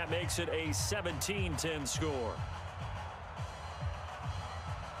 And that makes it a 17-10 score.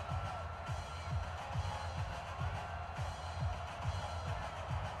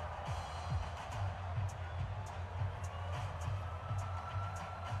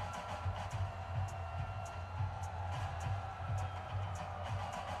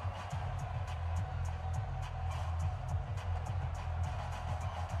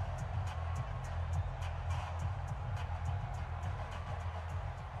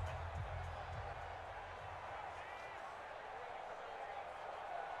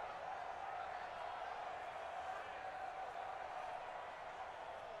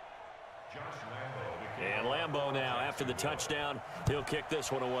 And Lambeau now, after the touchdown, he'll kick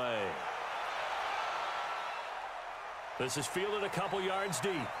this one away. This is fielded a couple yards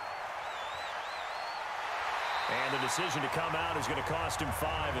deep. And the decision to come out is going to cost him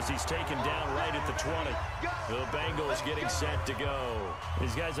 5 as he's taken down right at the 20. The Bengals getting set to go.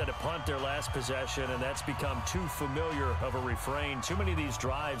 These guys had to punt their last possession, and that's become too familiar of a refrain. Too many of these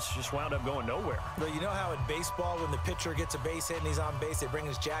drives just wound up going nowhere. Well, you know how in baseball, when the pitcher gets a base hit and he's on base, they bring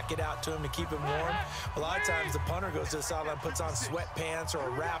his jacket out to him to keep him warm? A lot of times the punter goes to the sideline, puts on sweatpants or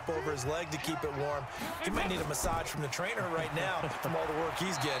a wrap over his leg to keep it warm. He might need a massage from the trainer right now from all the work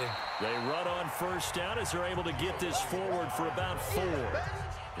he's getting. They run on first down as they're able to get this forward for about 4.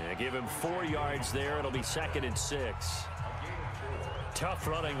 Yeah, give him 4 yards there. It'll be 2nd and 6. Tough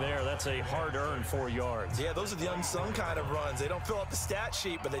running there. That's a hard-earned 4 yards. Yeah, those are the unsung kind of runs. They don't fill up the stat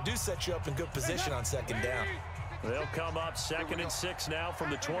sheet, but they do set you up in good position on 2nd down. They'll come up 2nd and 6 now from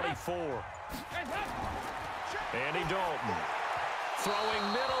the 24. Andy Dalton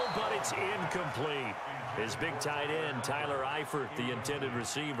throwing middle, but it's incomplete. His big tight end, Tyler Eifert, the intended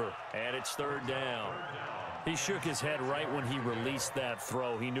receiver, and it's 3rd down. He shook his head right when he released that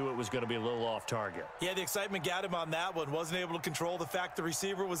throw. He knew it was going to be a little off target. Yeah, the excitement got him on that one. Wasn't able to control the fact the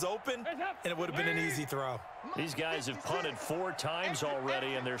receiver was open, and it would have been an easy throw. These guys have punted 4 times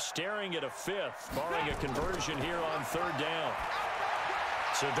already, and they're staring at a 5th, barring a conversion here on 3rd down.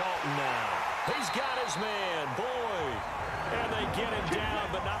 So Dalton now. He's got his man, Boyd. And they get him down,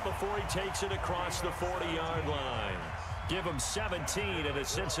 but not before he takes it across the 40-yard line. Give him 17 and a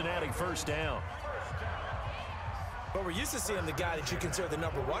Cincinnati 1st down. But we're used to seeing the guy that you consider the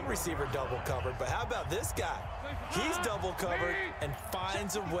 #1 receiver double covered. But how about this guy? He's double covered and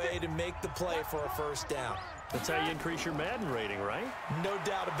finds a way to make the play for a 1st down. That's how you increase your Madden rating, right? No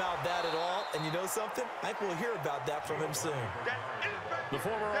doubt about that at all. And you know something? I think we'll hear about that from him soon. The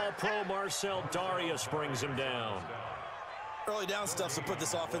former All-Pro Marcel Darius brings him down. Early down stuff will put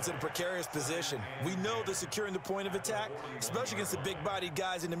this offense in a precarious position. We know that securing the point of attack, especially against the big-bodied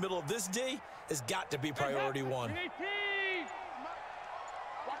guys in the middle of this D, has got to be priority 1.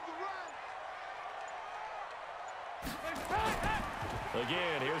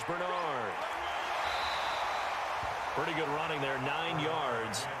 Again, here's Bernard. Pretty good running there, 9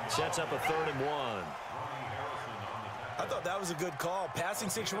 yards. Sets up a 3rd and 1. I thought that was a good call. Passing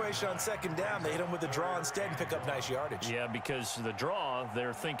situation on 2nd down. They hit him with a draw instead and pick up nice yardage. Yeah, because the draw,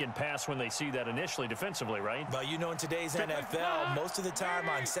 they're thinking pass when they see that initially defensively, right? But you know, in today's NFL, most of the time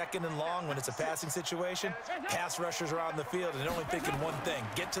on 2nd and long, when it's a passing situation, pass rushers are on the field and they're only thinking one thing,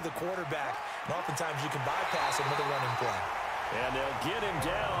 get to the quarterback. And oftentimes you can bypass him with a running play. And they'll get him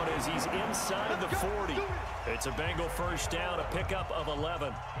down as he's inside the 40. It's a Bengal 1st down, a pickup of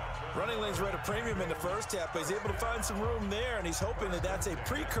 11. Running lanes were at a premium in the 1st half, but he's able to find some room there, and he's hoping that that's a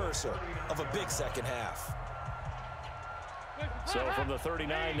precursor of a big 2nd half. So from the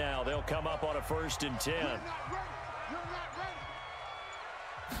 39 now, they'll come up on a 1st and 10.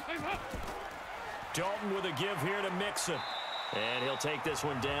 Dalton with a give here to Mixon. And he'll take this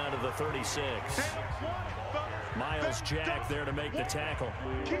one down to the 36. Miles Jack there to make the tackle.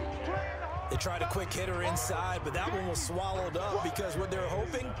 They tried a quick hitter inside, but that one was swallowed up because what they're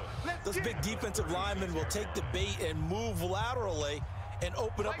hoping, those big defensive linemen will take the bait and move laterally and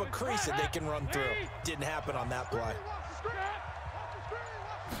open up a crease that they can run through. Didn't happen on that play.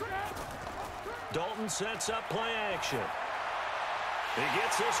 Dalton sets up play action. He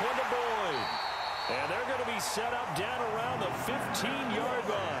gets this one to Boyd. And they're going to be set up down around the 15-yard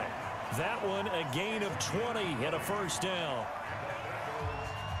line. That one a gain of 20 and a first down.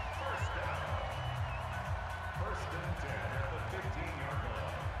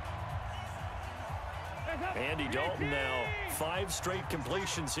 Andy Dalton now 5 straight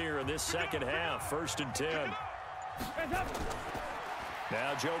completions here in this second half. 1st and 10.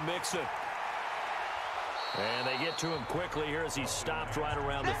 Now Joe Mixon. And they get to him quickly here as he stopped right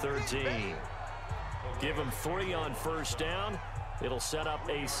around the 13. Give him 3 on first down. It'll set up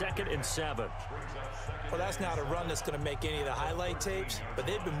a 2nd and 7. Well, that's not a run that's going to make any of the highlight tapes, but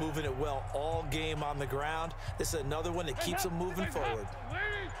they've been moving it well all game on the ground. This is another one that keeps them moving forward.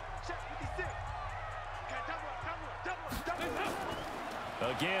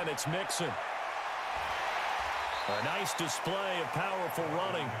 Again, it's Mixon. A nice display of powerful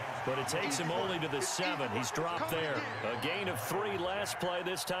running, but it takes him only to the 7. He's dropped there. A gain of 3 last play.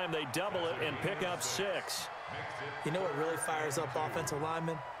 This time they double it and pick up 6. You know what really fires up offensive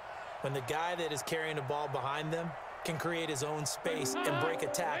linemen? When the guy that is carrying the ball behind them can create his own space and break a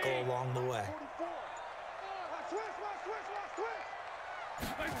tackle along the way.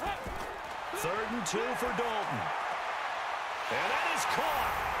 3rd and 2 for Dalton. And that is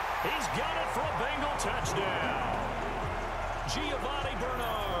caught. He's got it for a Bengal touchdown. Giovanni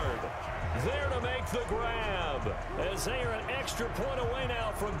Bernard there to make the grab as they are an extra point away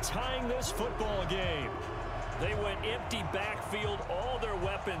now from tying this football game. They went empty backfield, all their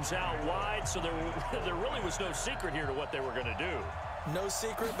weapons out wide, so there really was no secret here to what they were going to do. No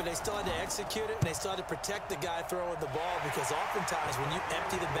secret, but they still had to execute it, and they still had to protect the guy throwing the ball because oftentimes when you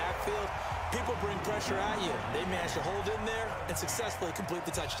empty the backfield, people bring pressure at you. They managed to hold in there and successfully complete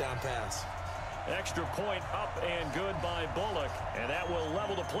the touchdown pass. Extra point up and good by Bullock, and that will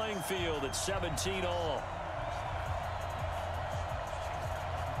level the playing field at 17 all.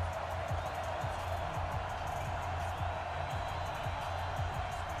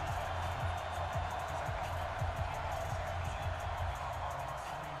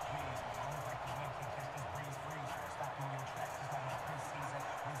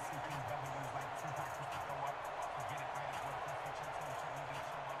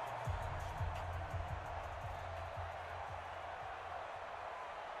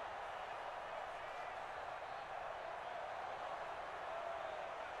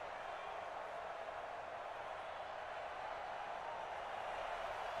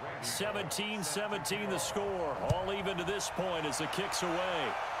 Randy 17-17 the score. All even to this point as the kick's away.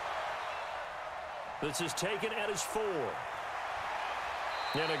 This is taken at his 4.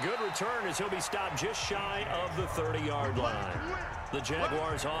 And a good return as he'll be stopped just shy of the 30-yard line. The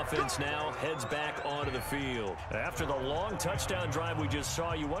Jaguars offense now heads back onto the field. After the long touchdown drive we just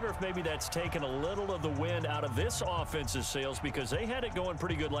saw, you wonder if maybe that's taken a little of the wind out of this offense's sails because they had it going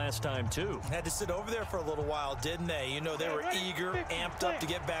pretty good last time too. Had to sit over there for a little while, didn't they? You know, they were eager, amped up to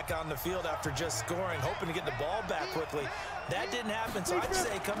get back on the field after just scoring, hoping to get the ball back quickly. That didn't happen, so I'd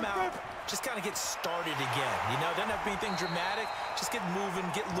say come out, just kind of get started again. You know, doesn't have to be anything dramatic. Just get moving,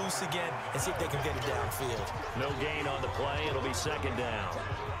 get loose again, and see if they can get it downfield. No gain on the play. It'll be 2nd down.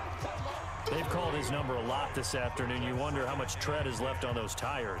 They've called his number a lot this afternoon. You wonder how much tread is left on those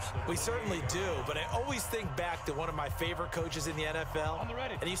tires. We certainly do, but I always think back to one of my favorite coaches in the NFL,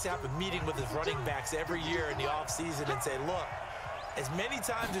 and he used to have a meeting with his running backs every year in the offseason and say, look, as many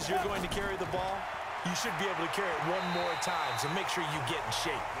times as you're going to carry the ball, you should be able to carry it one more time, so make sure you get in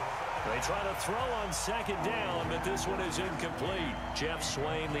shape. They try to throw on 2nd down, but this one is incomplete. Jeff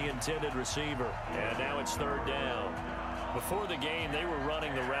Swain, the intended receiver, and now it's 3rd down. Before the game, they were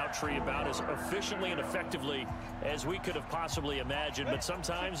running the route tree about as efficiently and effectively as we could have possibly imagined, but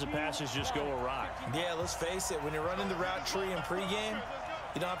sometimes the passes just go awry. Yeah, let's face it, when you're running the route tree in pregame,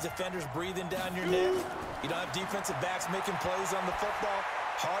 you don't have defenders breathing down your neck. You don't have defensive backs making plays on the football.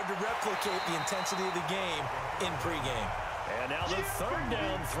 Hard to replicate the intensity of the game in pregame. And now the 3rd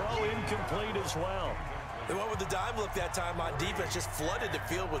down throw incomplete as well. They went with the dime look that time on defense, just flooded the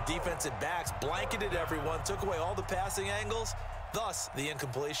field with defensive backs, blanketed everyone, took away all the passing angles, thus the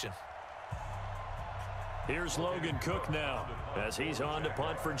incompletion. Here's Logan Cook now as he's on to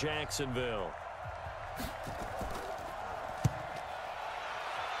punt for Jacksonville.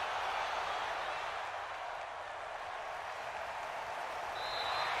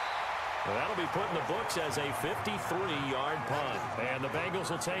 Well, that'll be put in the books as a 53-yard punt. And the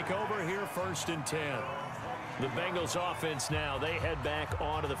Bengals will take over here, 1st and 10. The Bengals offense now, they head back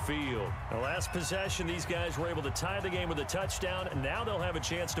onto the field. The last possession, these guys were able to tie the game with a touchdown, and now they'll have a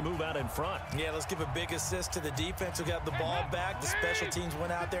chance to move out in front. Yeah, let's give a big assist to the defense who got the ball back. The special teams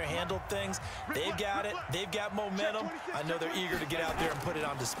went out there, handled things. They've got it. They've got momentum. I know they're eager to get out there and put it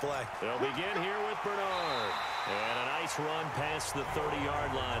on display. They'll begin here with Bernard. And a nice run past the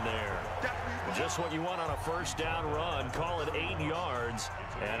 30-yard line there. Just what you want on a first down run. Call it 8 yards,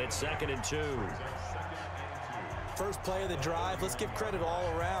 and it's 2nd and 2. First play of the drive, let's give credit all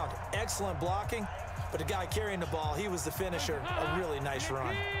around. Excellent blocking, but the guy carrying the ball, he was the finisher. A really nice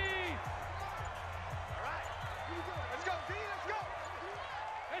run.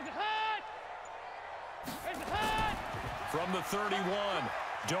 From the 31,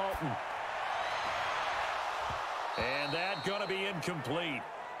 Dalton. And that going to be incomplete.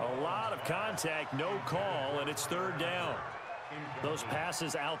 A lot of contact, no call, and it's 3rd down. Those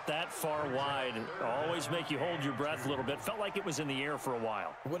passes out that far wide always make you hold your breath a little bit. Felt like it was in the air for a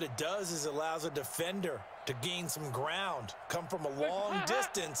while. What it does is it allows a defender to gain some ground, come from a long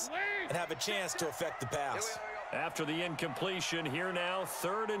distance, and have a chance to affect the pass. After the incompletion, here now,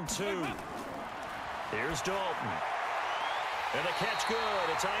 3rd and 2. Here's Dalton. And the catch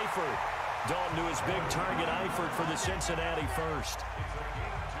good. It's Eifert. Dalton to his big target, Eifert, for the Cincinnati first.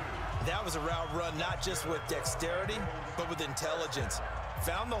 That was a route run not just with dexterity, but with intelligence.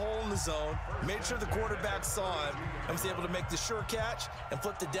 Found the hole in the zone, made sure the quarterback saw him, and was able to make the sure catch and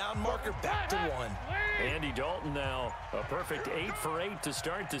flip the down marker back to 1. Andy Dalton now, a perfect 8 for 8 to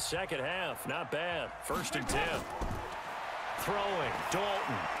start the second half. Not bad. 1st and 10. Throwing,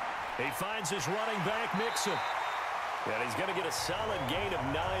 Dalton. He finds his running back, Mixon. And he's going to get a solid gain of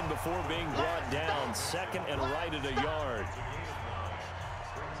 9 before being brought down. 2nd and right at a yard.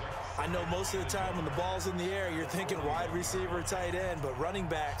 I know most of the time when the ball's in the air, you're thinking wide receiver, tight end, but running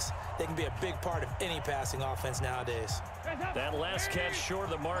backs, they can be a big part of any passing offense nowadays. That last catch short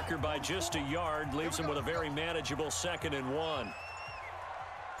of the marker by just a yard leaves him with a very manageable 2nd and 1.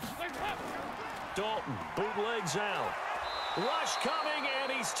 Dalton bootlegs out. Rush coming,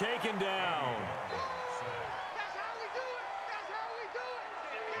 and he's taken down.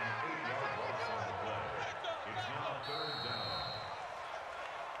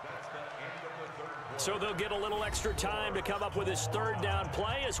 So they'll get a little extra time to come up with his 3rd down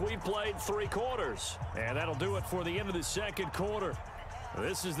play as we've played 3 quarters. And that'll do it for the end of the 2nd quarter.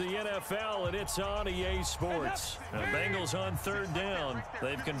 This is the NFL, and it's on EA Sports. The Bengals on 3rd down.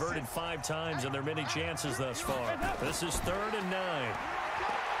 They've converted 5 times in their many chances thus far. This is 3rd and 9.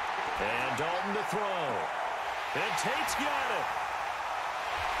 And Dalton to throw. And Tate's got it.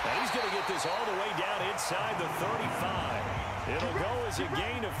 And he's going to get this all the way down inside the 35. It'll go as a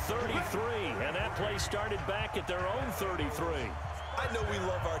gain of 33, and that play started back at their own 33. I know we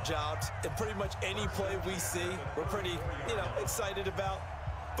love our jobs, and pretty much any play we see, we're pretty, excited about.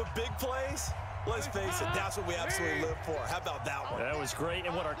 But big plays, let's face it, that's what we absolutely live for. How about that one? That was great,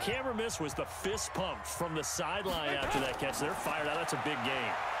 and what our camera missed was the fist pump from the sideline after that catch. They're fired out. That's a big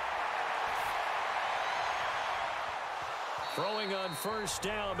gain. Throwing on 1st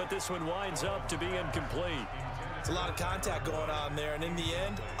down, but this one winds up to be incomplete. It's a lot of contact going on there, and in the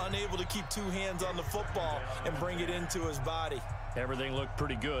end, unable to keep 2 hands on the football and bring it into his body. Everything looked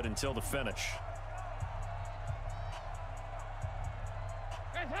pretty good until the finish.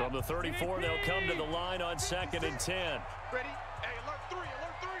 From the 34, they'll come to the line on 2nd and 10. Ready? Hey, alert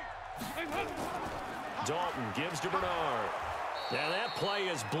 3. Dalton gives to Bernard. And that play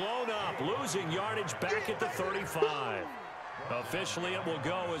is blown up, losing yardage back at the 35. Officially, it will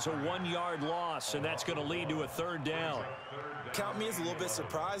go as a 1-yard loss, and that's going to lead to a 3rd down. Count me as a little bit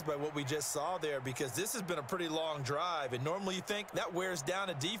surprised by what we just saw there, because this has been a pretty long drive, and normally you think that wears down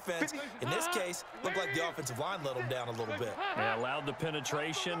a defense. In this case, looked like the offensive line let them down a little bit. They allowed the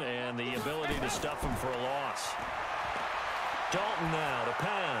penetration and the ability to stuff them for a loss. Dalton now to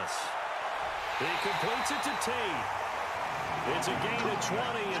pass. He completes it to Tate. It's a gain of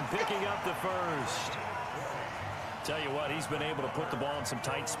 20 and picking up the first. Tell you what, he's been able to put the ball in some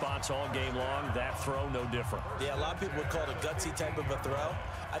tight spots all game long. That throw, no different. Yeah, a lot of people would call it a gutsy type of a throw.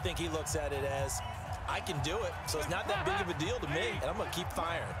 I think he looks at it as, I can do it, so it's not that big of a deal to me, and I'm going to keep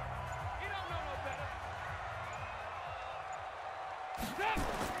firing.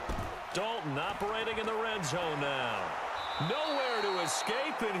 Dalton operating in the red zone now. Nowhere to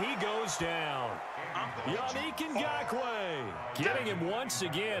escape, and he goes down. Yannick Ngakoue getting him once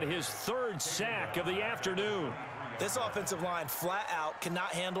again his 3rd sack of the afternoon. This offensive line flat out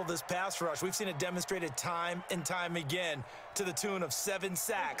cannot handle this pass rush. We've seen it demonstrated time and time again to the tune of 7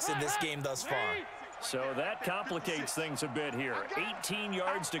 sacks in this game thus far. So that complicates things a bit here. 18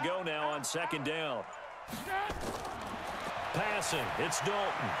 yards to go now on second down. Passing, it's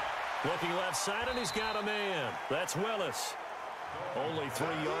Dalton. Looking left side, and he's got a man. That's Willis. Only 3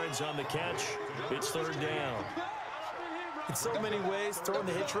 yards on the catch. It's third down. In so many ways, throwing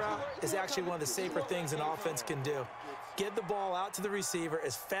the hitch route is actually one of the safer things an offense can do. Get the ball out to the receiver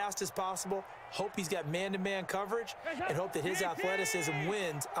as fast as possible, hope he's got man-to-man coverage, and hope that his athleticism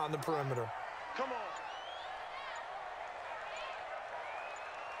wins on the perimeter. Come on.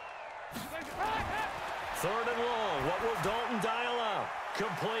 Third and long. What will Dalton dial up?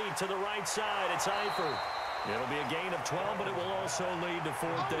 Complete to the right side. It's Eifert. It'll be a gain of 12, but it will also lead to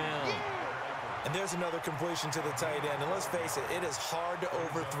fourth down. And there's another completion to the tight end. And let's face it, it is hard to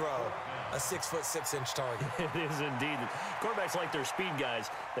overthrow a 6'6" target. It is indeed. Quarterbacks like their speed guys.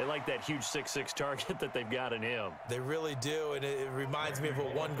 They like that huge 6'6" target that they've got in him. They really do, and it reminds me of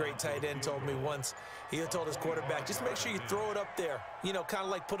what one great tight end told me once. He told his quarterback, just make sure you throw it up there, you know, kind of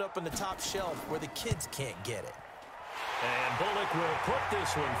like put up on the top shelf where the kids can't get it. And Bullock will put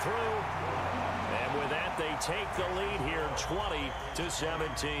this one through. And with that, they take the lead here,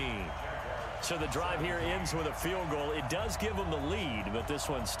 20-17. So the drive here ends with a field goal. It does give them the lead, but this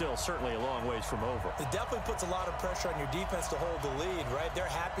one's still certainly a long ways from over. It definitely puts a lot of pressure on your defense to hold the lead, right? They're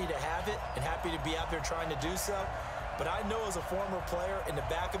happy to have it and happy to be out there trying to do so. But I know as a former player, in the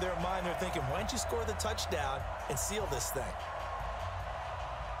back of their mind, they're thinking, why don't you score the touchdown and seal this thing?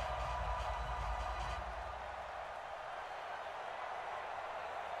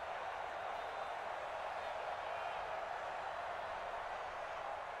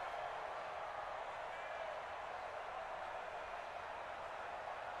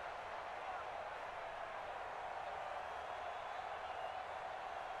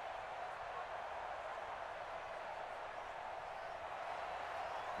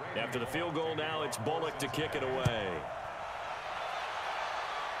 After the field goal now, it's Bullock to kick it away.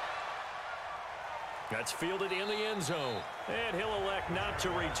 That's fielded in the end zone. And he'll elect not to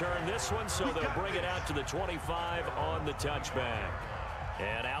return this one, so they'll bring it out to the 25 on the touchback.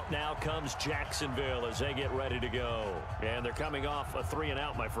 And out now comes Jacksonville as they get ready to go. And they're coming off a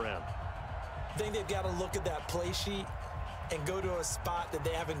 3-and-out, my friend. I think they've got to look at that play sheet and go to a spot that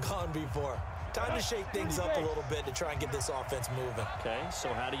they haven't gone before. Time to shake things up a little bit to try and get this offense moving. Okay,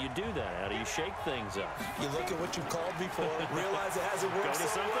 so how do you do that? How do you shake things up? You look at what you called before, realize it hasn't worked Go to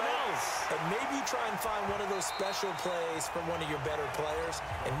so something well, else. and maybe try and find one of those special plays from one of your better players,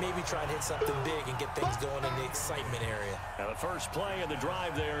 and maybe try and hit something big and get things going in the excitement area. Now the first play of the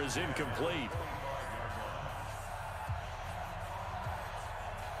drive there is incomplete.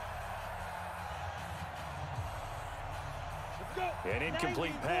 An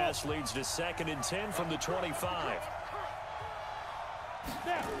incomplete pass leads to 2nd and 10 from the 25.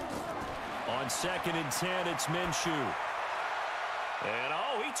 On 2nd and 10, it's Minshew. And,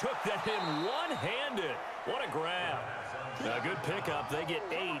 oh, he took that in one-handed. What a grab. A good pickup. They get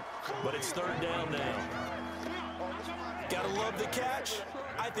 8, but it's third down now. Gotta love the catch.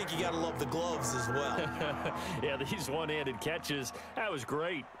 I think you gotta love the gloves as well. Yeah, these one-handed catches, that was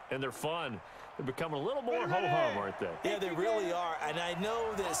great, and they're fun. They're becoming a little more ho-hum, aren't they? Yeah, they really are. And I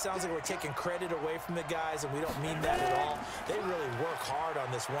know that it sounds like we're taking credit away from the guys, and we don't mean that at all. They really work hard on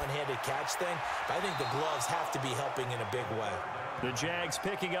this one-handed catch thing, but I think the gloves have to be helping in a big way. The Jags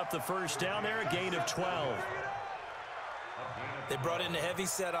picking up the first down there, a gain of 12. They brought in the heavy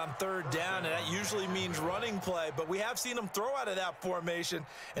set on third down, and that usually means running play, but we have seen them throw out of that formation,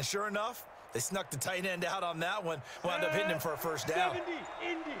 and sure enough, they snuck the tight end out on that one, wound up hitting him for a first down.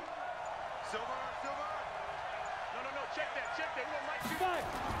 Indy. Silver. No, check that.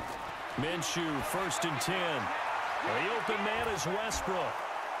 Minshew, 1st and 10. The open man is Westbrook.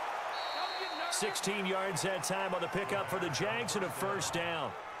 16 yards that time on the pickup for the Jags and a first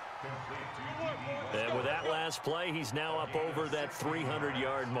down. And with that last play, he's now up over that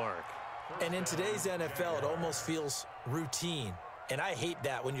 300-yard mark. And in today's NFL, it almost feels routine. And I hate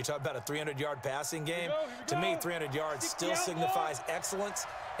that when you talk about a 300-yard passing game. To me, 300 yards still signifies excellence,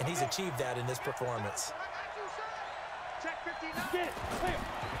 and he's achieved that in this performance.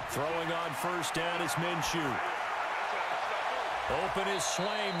 Throwing on first down is Minshew. Open is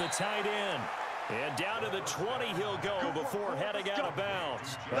Swaim, the tight end. And down to the 20 he'll go before heading out of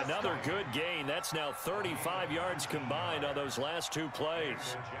bounds. Another good gain. That's now 35 yards combined on those last 2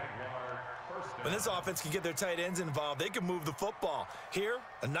 plays. When this offense can get their tight ends involved, they can move the football. Here,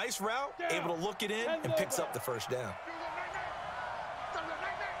 a nice route, able to look it in, and picks up the first down.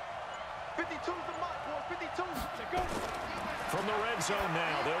 52's the mark, From the red zone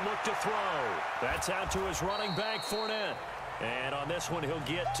now, they'll look to throw. That's out to his running back, Fournette. And on this one, he'll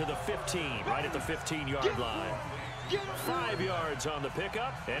get to the 15, right at the 15-yard line. 5 yards on the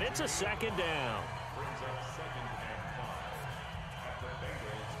pickup, and it's a second down. Brings up 2nd and 5 at the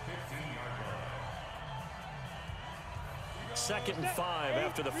Bengals' 15-yard line. 2nd and 5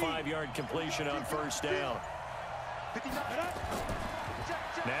 after the 5-yard completion on first down.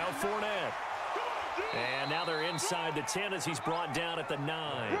 Now Fournette. And now they're inside the 10 as he's brought down at the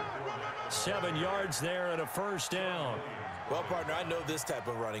 9. 7 yards there and a first down. Well, partner, I know this type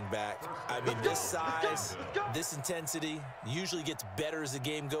of running back. I mean, this size, this intensity usually gets better as the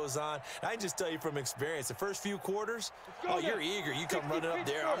game goes on. I can just tell you from experience, the first few quarters, oh, you're eager. You come running up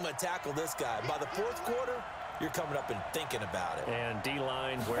there, I'm going to tackle this guy. By the 4th quarter, you're coming up and thinking about it. And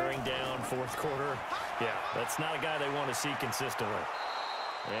D-line wearing down 4th quarter. Yeah, that's not a guy they want to see consistently.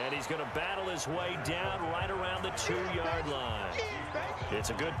 And he's going to battle his way down right around the 2-yard line. It's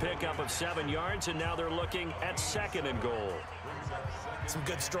a good pickup of 7 yards, and now they're looking at 2nd and goal. Some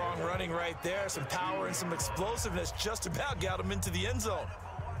good, strong running right there. Some power and some explosiveness just about got him into the end zone.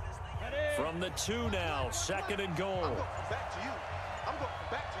 From the 2 now, 2nd and goal. I'm going back to you. I'm going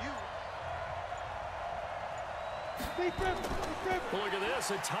back to you. Look at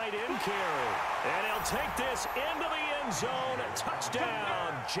this, a tight end carry. And he'll take this into the end zone.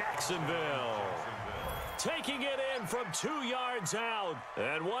 Touchdown, Jacksonville. Taking it in from 2 yards out.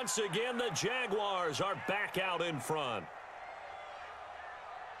 And once again, the Jaguars are back out in front.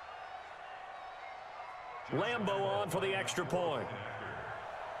 Lambeau on for the extra point.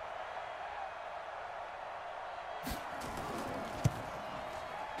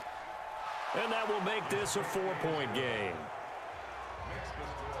 And that will make this a 4-point game. Makes the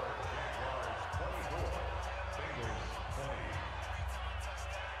score Jaguars 24, Bengals 20.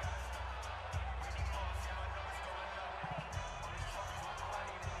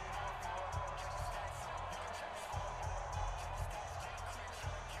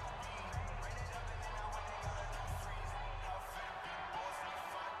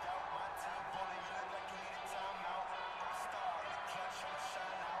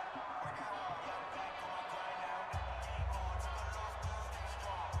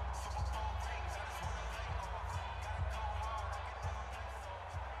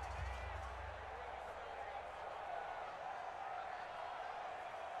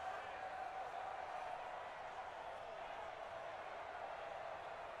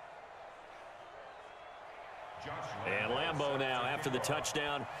 And Lambeau now, after the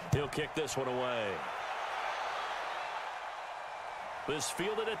touchdown, he'll kick this one away. This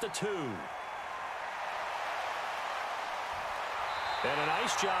fielded at the 2. And a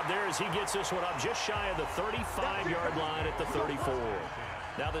nice job there as he gets this one up just shy of the 35-yard line at the 34.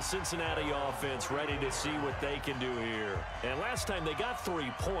 Now the Cincinnati offense ready to see what they can do here. And last time they got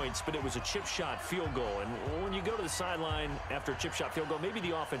 3 points, but it was a chip shot field goal. And when you go to the sideline after a chip shot field goal, maybe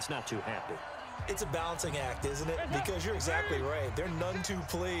the offense not too happy. It's a balancing act, isn't it? Because you're exactly right. They're none too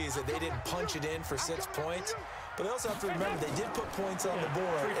pleased that they didn't punch it in for 6 points. But they also have to remember they did put points on the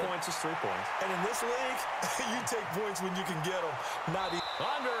board. 3 points is 3 points. And in this league, you take points when you can get them. Not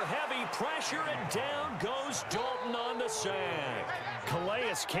under heavy pressure, and down goes Dalton on the sack.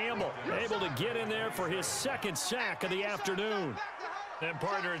 Calais Campbell able to get in there for his 2nd sack of the afternoon. And,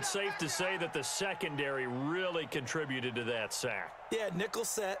 partner, it's safe to say that the secondary really contributed to that sack. Yeah, nickel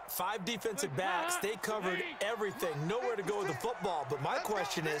set, 5 defensive backs. They covered everything. Nowhere to go with the football. But my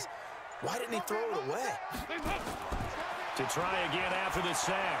question is, why didn't he throw it away? To try again after the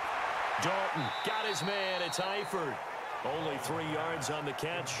sack. Dalton got his man. It's Eifert. Only 3 yards on the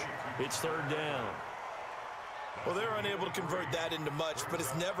catch. It's 3rd down. Well, they're unable to convert that into much, but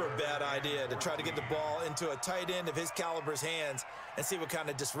it's never a bad idea to try to get the ball into a tight end of his caliber's hands and see what kind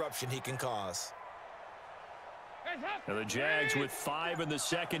of disruption he can cause. And the Jags with 5 in the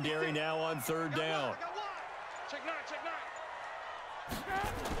secondary now on 3rd down. Check 9.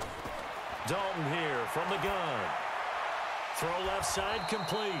 Dalton here from the gun. Throw left side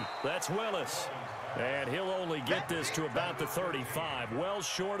complete. That's Willis. And he'll only get this to about the 35. Well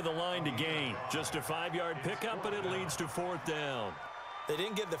short of the line to gain. Just a 5-yard pickup, but it leads to 4th down. They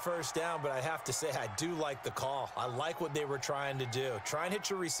didn't get the 1st down, but I have to say I do like the call. I like what they were trying to do. Try and hit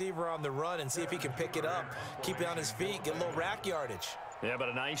your receiver on the run and see if he can pick it up, keep it on his feet, get a little rack yardage. Yeah, but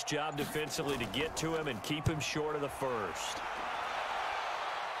a nice job defensively to get to him and keep him short of the 1st.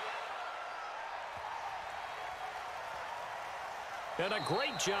 And a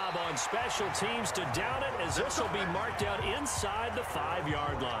great job on special teams to down it, as this will be marked out inside the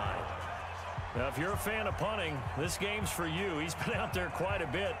 5-yard line. Now, if you're a fan of punting, this game's for you. He's been out there quite a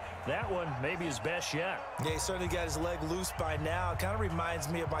bit. That one may be his best yet. Yeah, he certainly got his leg loose by now. It kind of reminds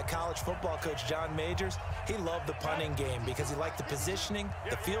me of my college football coach, John Majors. He loved the punting game because he liked the positioning,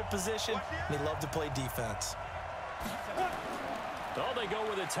 the field position, and he loved to play defense. Oh, they go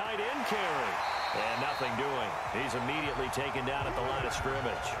with a tight end carry. And nothing doing. He's immediately taken down at the line of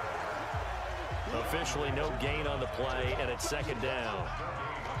scrimmage. Officially no gain on the play, and it's second down.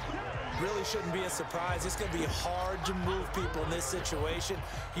 Really shouldn't be a surprise. It's going to be hard to move people in this situation.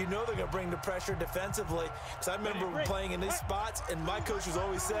 You know they're going to bring the pressure defensively. Because I remember playing in these spots, and my coach would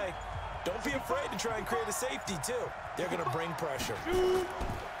always say, don't be afraid to try and create a safety, too. They're going to bring pressure.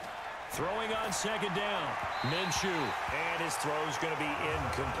 Throwing on second down. Minshew, and his throw's going to be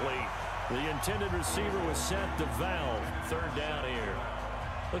incomplete. The intended receiver was sent to valve. Third down here.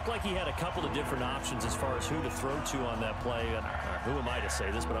 Looked like he had a couple of different options as far as who to throw to on that play. And who am I to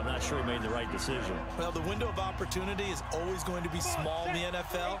say this, but I'm not sure he made the right decision. Well, the window of opportunity is always going to be small in the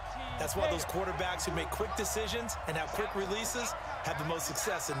NFL. That's why those quarterbacks who make quick decisions and have quick releases have the most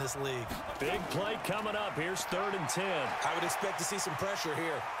success in this league. Big play coming up. Here's 3rd and 10. I would expect to see some pressure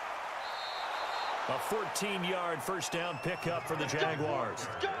here. A 14-yard first down pickup for the Jaguars.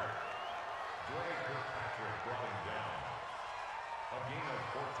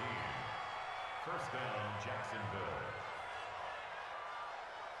 First down, Jacksonville.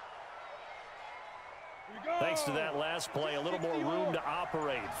 Thanks to that last play, a little more room to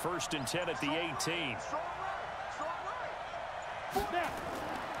operate. 1st and 10 at the 18.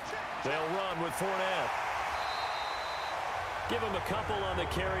 They'll run with Fournette. Give him a couple on the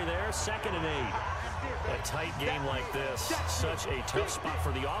carry there. 2nd and 8. A tight game like this, such a tough spot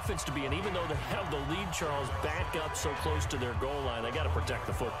for the offense to be in. Even though they have the lead, Charles, back up so close to their goal line, they got to protect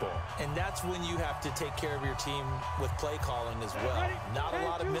the football. And that's when you have to take care of your team with play calling as well. Not a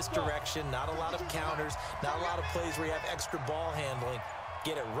lot of misdirection, not a lot of counters, not a lot of plays where you have extra ball handling.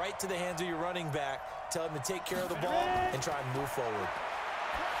 Get it right to the hands of your running back, tell him to take care of the ball, and try and move forward.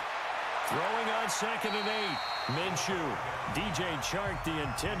 Throwing on 2nd and 8. Minshew, DJ Chark the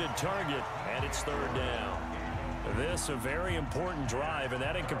intended target, and it's 3rd down. This a very important drive, and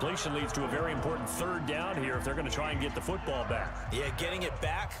that incompletion leads to a very important 3rd down here if they're going to try and get the football back. Yeah, getting it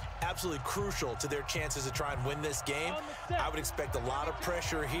back, absolutely crucial to their chances to try and win this game. I would expect a lot of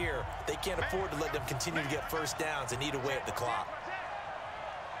pressure here. They can't afford to let them continue to get first downs and eat away at the clock.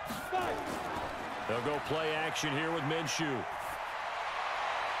 They'll go play action here with Minshew.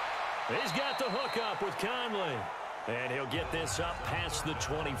 He's got the hook up with Conley. And he'll get this up past the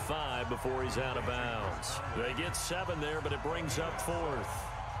 25 before he's out of bounds. They get 7 there, but it brings up 4th.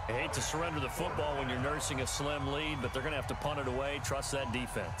 I hate to surrender the football when you're nursing a slim lead, but they're going to have to punt it away. Trust that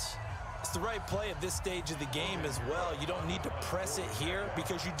defense. It's the right play at this stage of the game as well. You don't need to press it here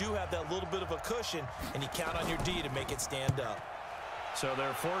because you do have that little bit of a cushion, and you count on your D to make it stand up. So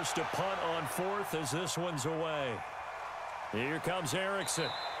they're forced to punt on 4th as this one's away. Here comes Erickson.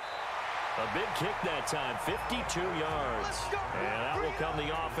 A big kick that time, 52 yards. And out will come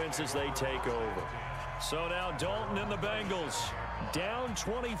the offense as they take over. So now Dalton and the Bengals down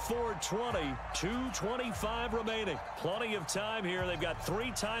 24-20, 2:25 remaining. Plenty of time here. They've got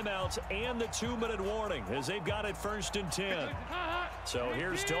 3 timeouts and the 2-minute warning as they've got it 1st and 10. So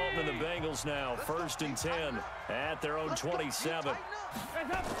here's Dalton and the Bengals now, 1st and 10 at their own 27.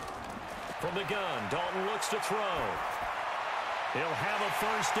 From the gun, Dalton looks to throw. He'll have a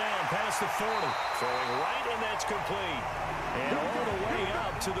first down past the 40. Throwing right, and that's complete. And all the way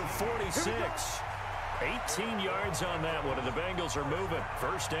up to the 46. 18 yards on that one, and the Bengals are moving.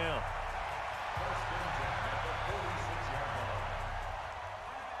 First down.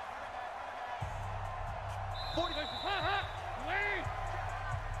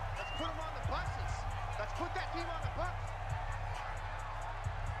 Let's put them on the buses. Let's put that team on the bus.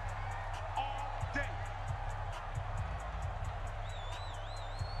 All day.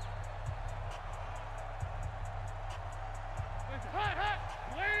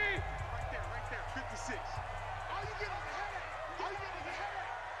 Right there, 56. All you get on the head. All you get on the head.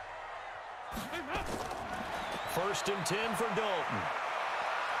 1st and 10 for Dalton.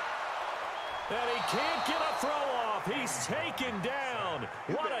 And he can't get a throw off. He's taken down.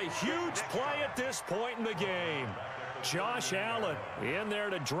 What a huge play at this point in the game. Josh Allen in there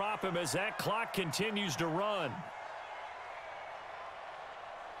to drop him as that clock continues to run.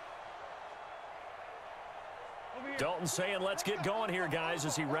 Dalton saying, let's get going here, guys,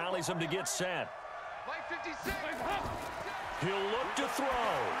 as he rallies them to get set. He'll look to throw.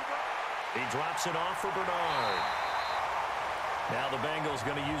 He drops it off for Bernard. Now the Bengals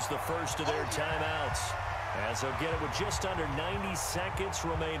going to use the first of their timeouts as they'll get it with just under 90 seconds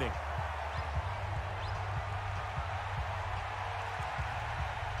remaining.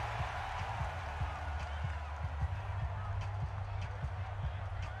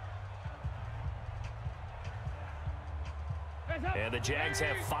 And the Jags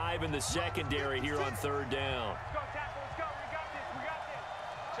have 5 in the secondary here on 3rd down. Let's go, tackle. Let's go. We got this. We got this.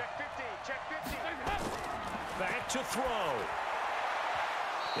 Check 15. Check 15. Back to throw.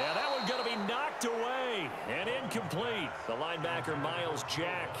 Yeah, that one going to be knocked away and incomplete. The linebacker, Miles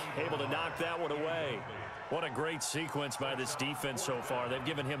Jack, able to knock that one away. What a great sequence by this defense so far. They've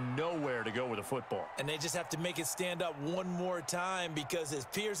given him nowhere to go with the football. And they just have to make it stand up one more time because it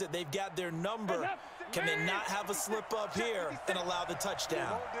appears that they've got their number. Can they not have a slip up here and allow the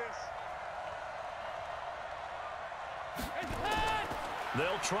touchdown?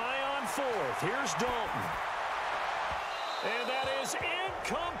 They'll try on 4th. Here's Dalton. And that is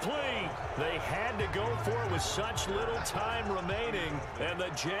incomplete. They had to go for it with such little time remaining. And the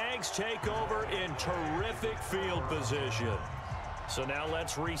Jags take over in terrific field position. So now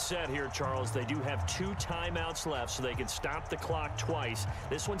let's reset here, Charles. They do have 2 timeouts left, so they can stop the clock twice.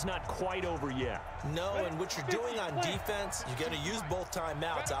 This one's not quite over yet. No, and what you're doing on defense, you're going to use both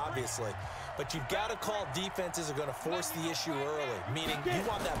timeouts, obviously. But you've got to call defenses are going to force the issue early, meaning you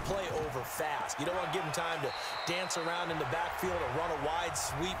want that play over fast. You don't want to give them time to dance around in the backfield or run a wide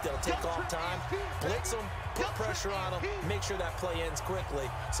sweep that'll take off time. Blitz them, put pressure on them, make sure that play ends quickly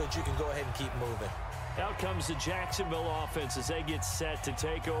so that you can go ahead and keep moving. Out comes the Jacksonville offense as they get set to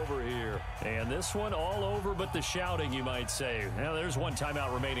take over here. And this one all over but the shouting, you might say. Now, there's 1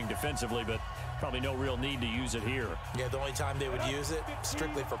 timeout remaining defensively, but probably no real need to use it here. Yeah, the only time they would use it,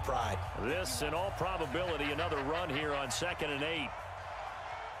 strictly for pride. This, in all probability, another run here on 2nd and 8.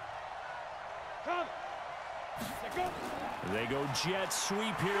 They go jet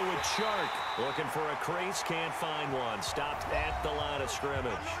sweep here with Chark. Looking for a crease, can't find one. Stopped at the line of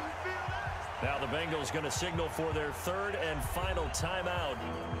scrimmage. Now the Bengals going to signal for their 3rd and final timeout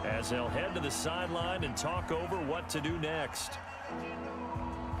as they'll head to the sideline and talk over what to do next.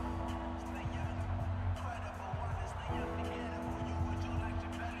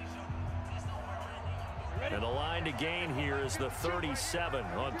 And the line to gain here is the 37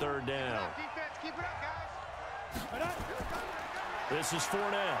 on 3rd down. This is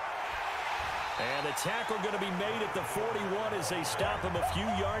Fournette. And the tackle going to be made at the 41 as they stop him a few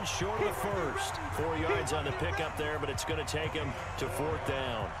yards short of the first. 4 yards on the pickup there, but it's going to take him to 4th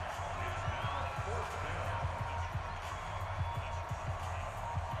down.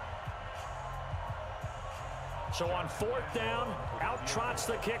 So on 4th down, out trots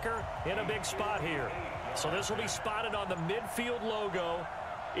the kicker in a big spot here. So this will be spotted on the midfield logo.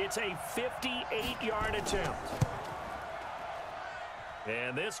 It's a 58-yard attempt.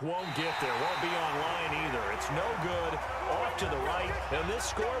 And this won't get there. Won't be online either. It's no good. Off to the right. And this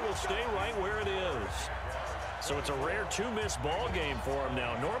score will stay right where it is. So it's a rare 2-miss ball game for him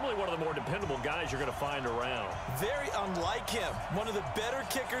now. Normally one of the more dependable guys you're going to find around. Very unlike him. One of the better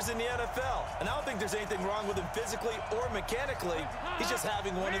kickers in the NFL. And I don't think there's anything wrong with him physically or mechanically. He's just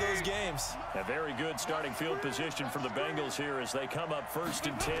having one of those games. A very good starting field position for the Bengals here as they come up 1st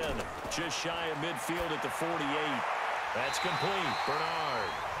and 10. Just shy of midfield at the 48. That's complete.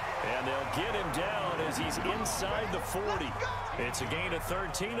 Bernard. And they'll get him down as he's inside the 40. It's a gain of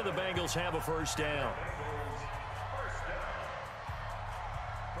 13, and the Bengals have a 1st down.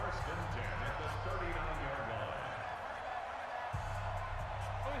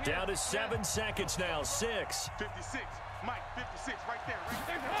 Down to 7 seconds now. 6. 56. Mike, 56. Right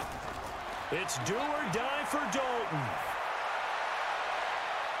there. It's do or die for Dalton.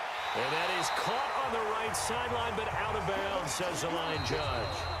 And that is caught on the right sideline, but out of bounds, says the line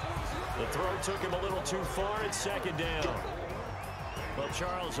judge. The throw took him a little too far at 2nd down. Well,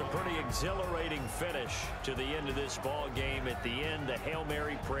 Charles, a pretty exhilarating finish to the end of this ball game. At the end, the Hail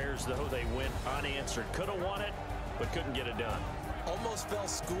Mary prayers, though, they went unanswered. Could have won it, but couldn't get it done. Almost felt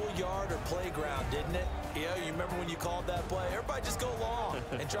schoolyard or playground, didn't it? Yeah, you remember when you called that play? Everybody just go long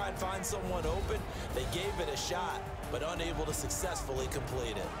and try and find someone open. They gave it a shot, but unable to successfully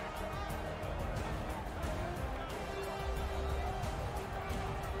complete it.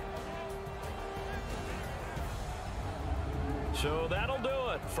 So that'll do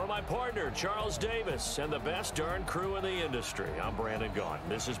it for my partner, Charles Davis, and the best darn crew in the industry. I'm Brandon Gaughan.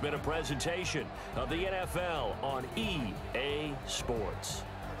 This has been a presentation of the NFL on EA Sports.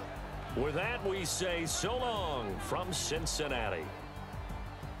 With that, we say so long from Cincinnati.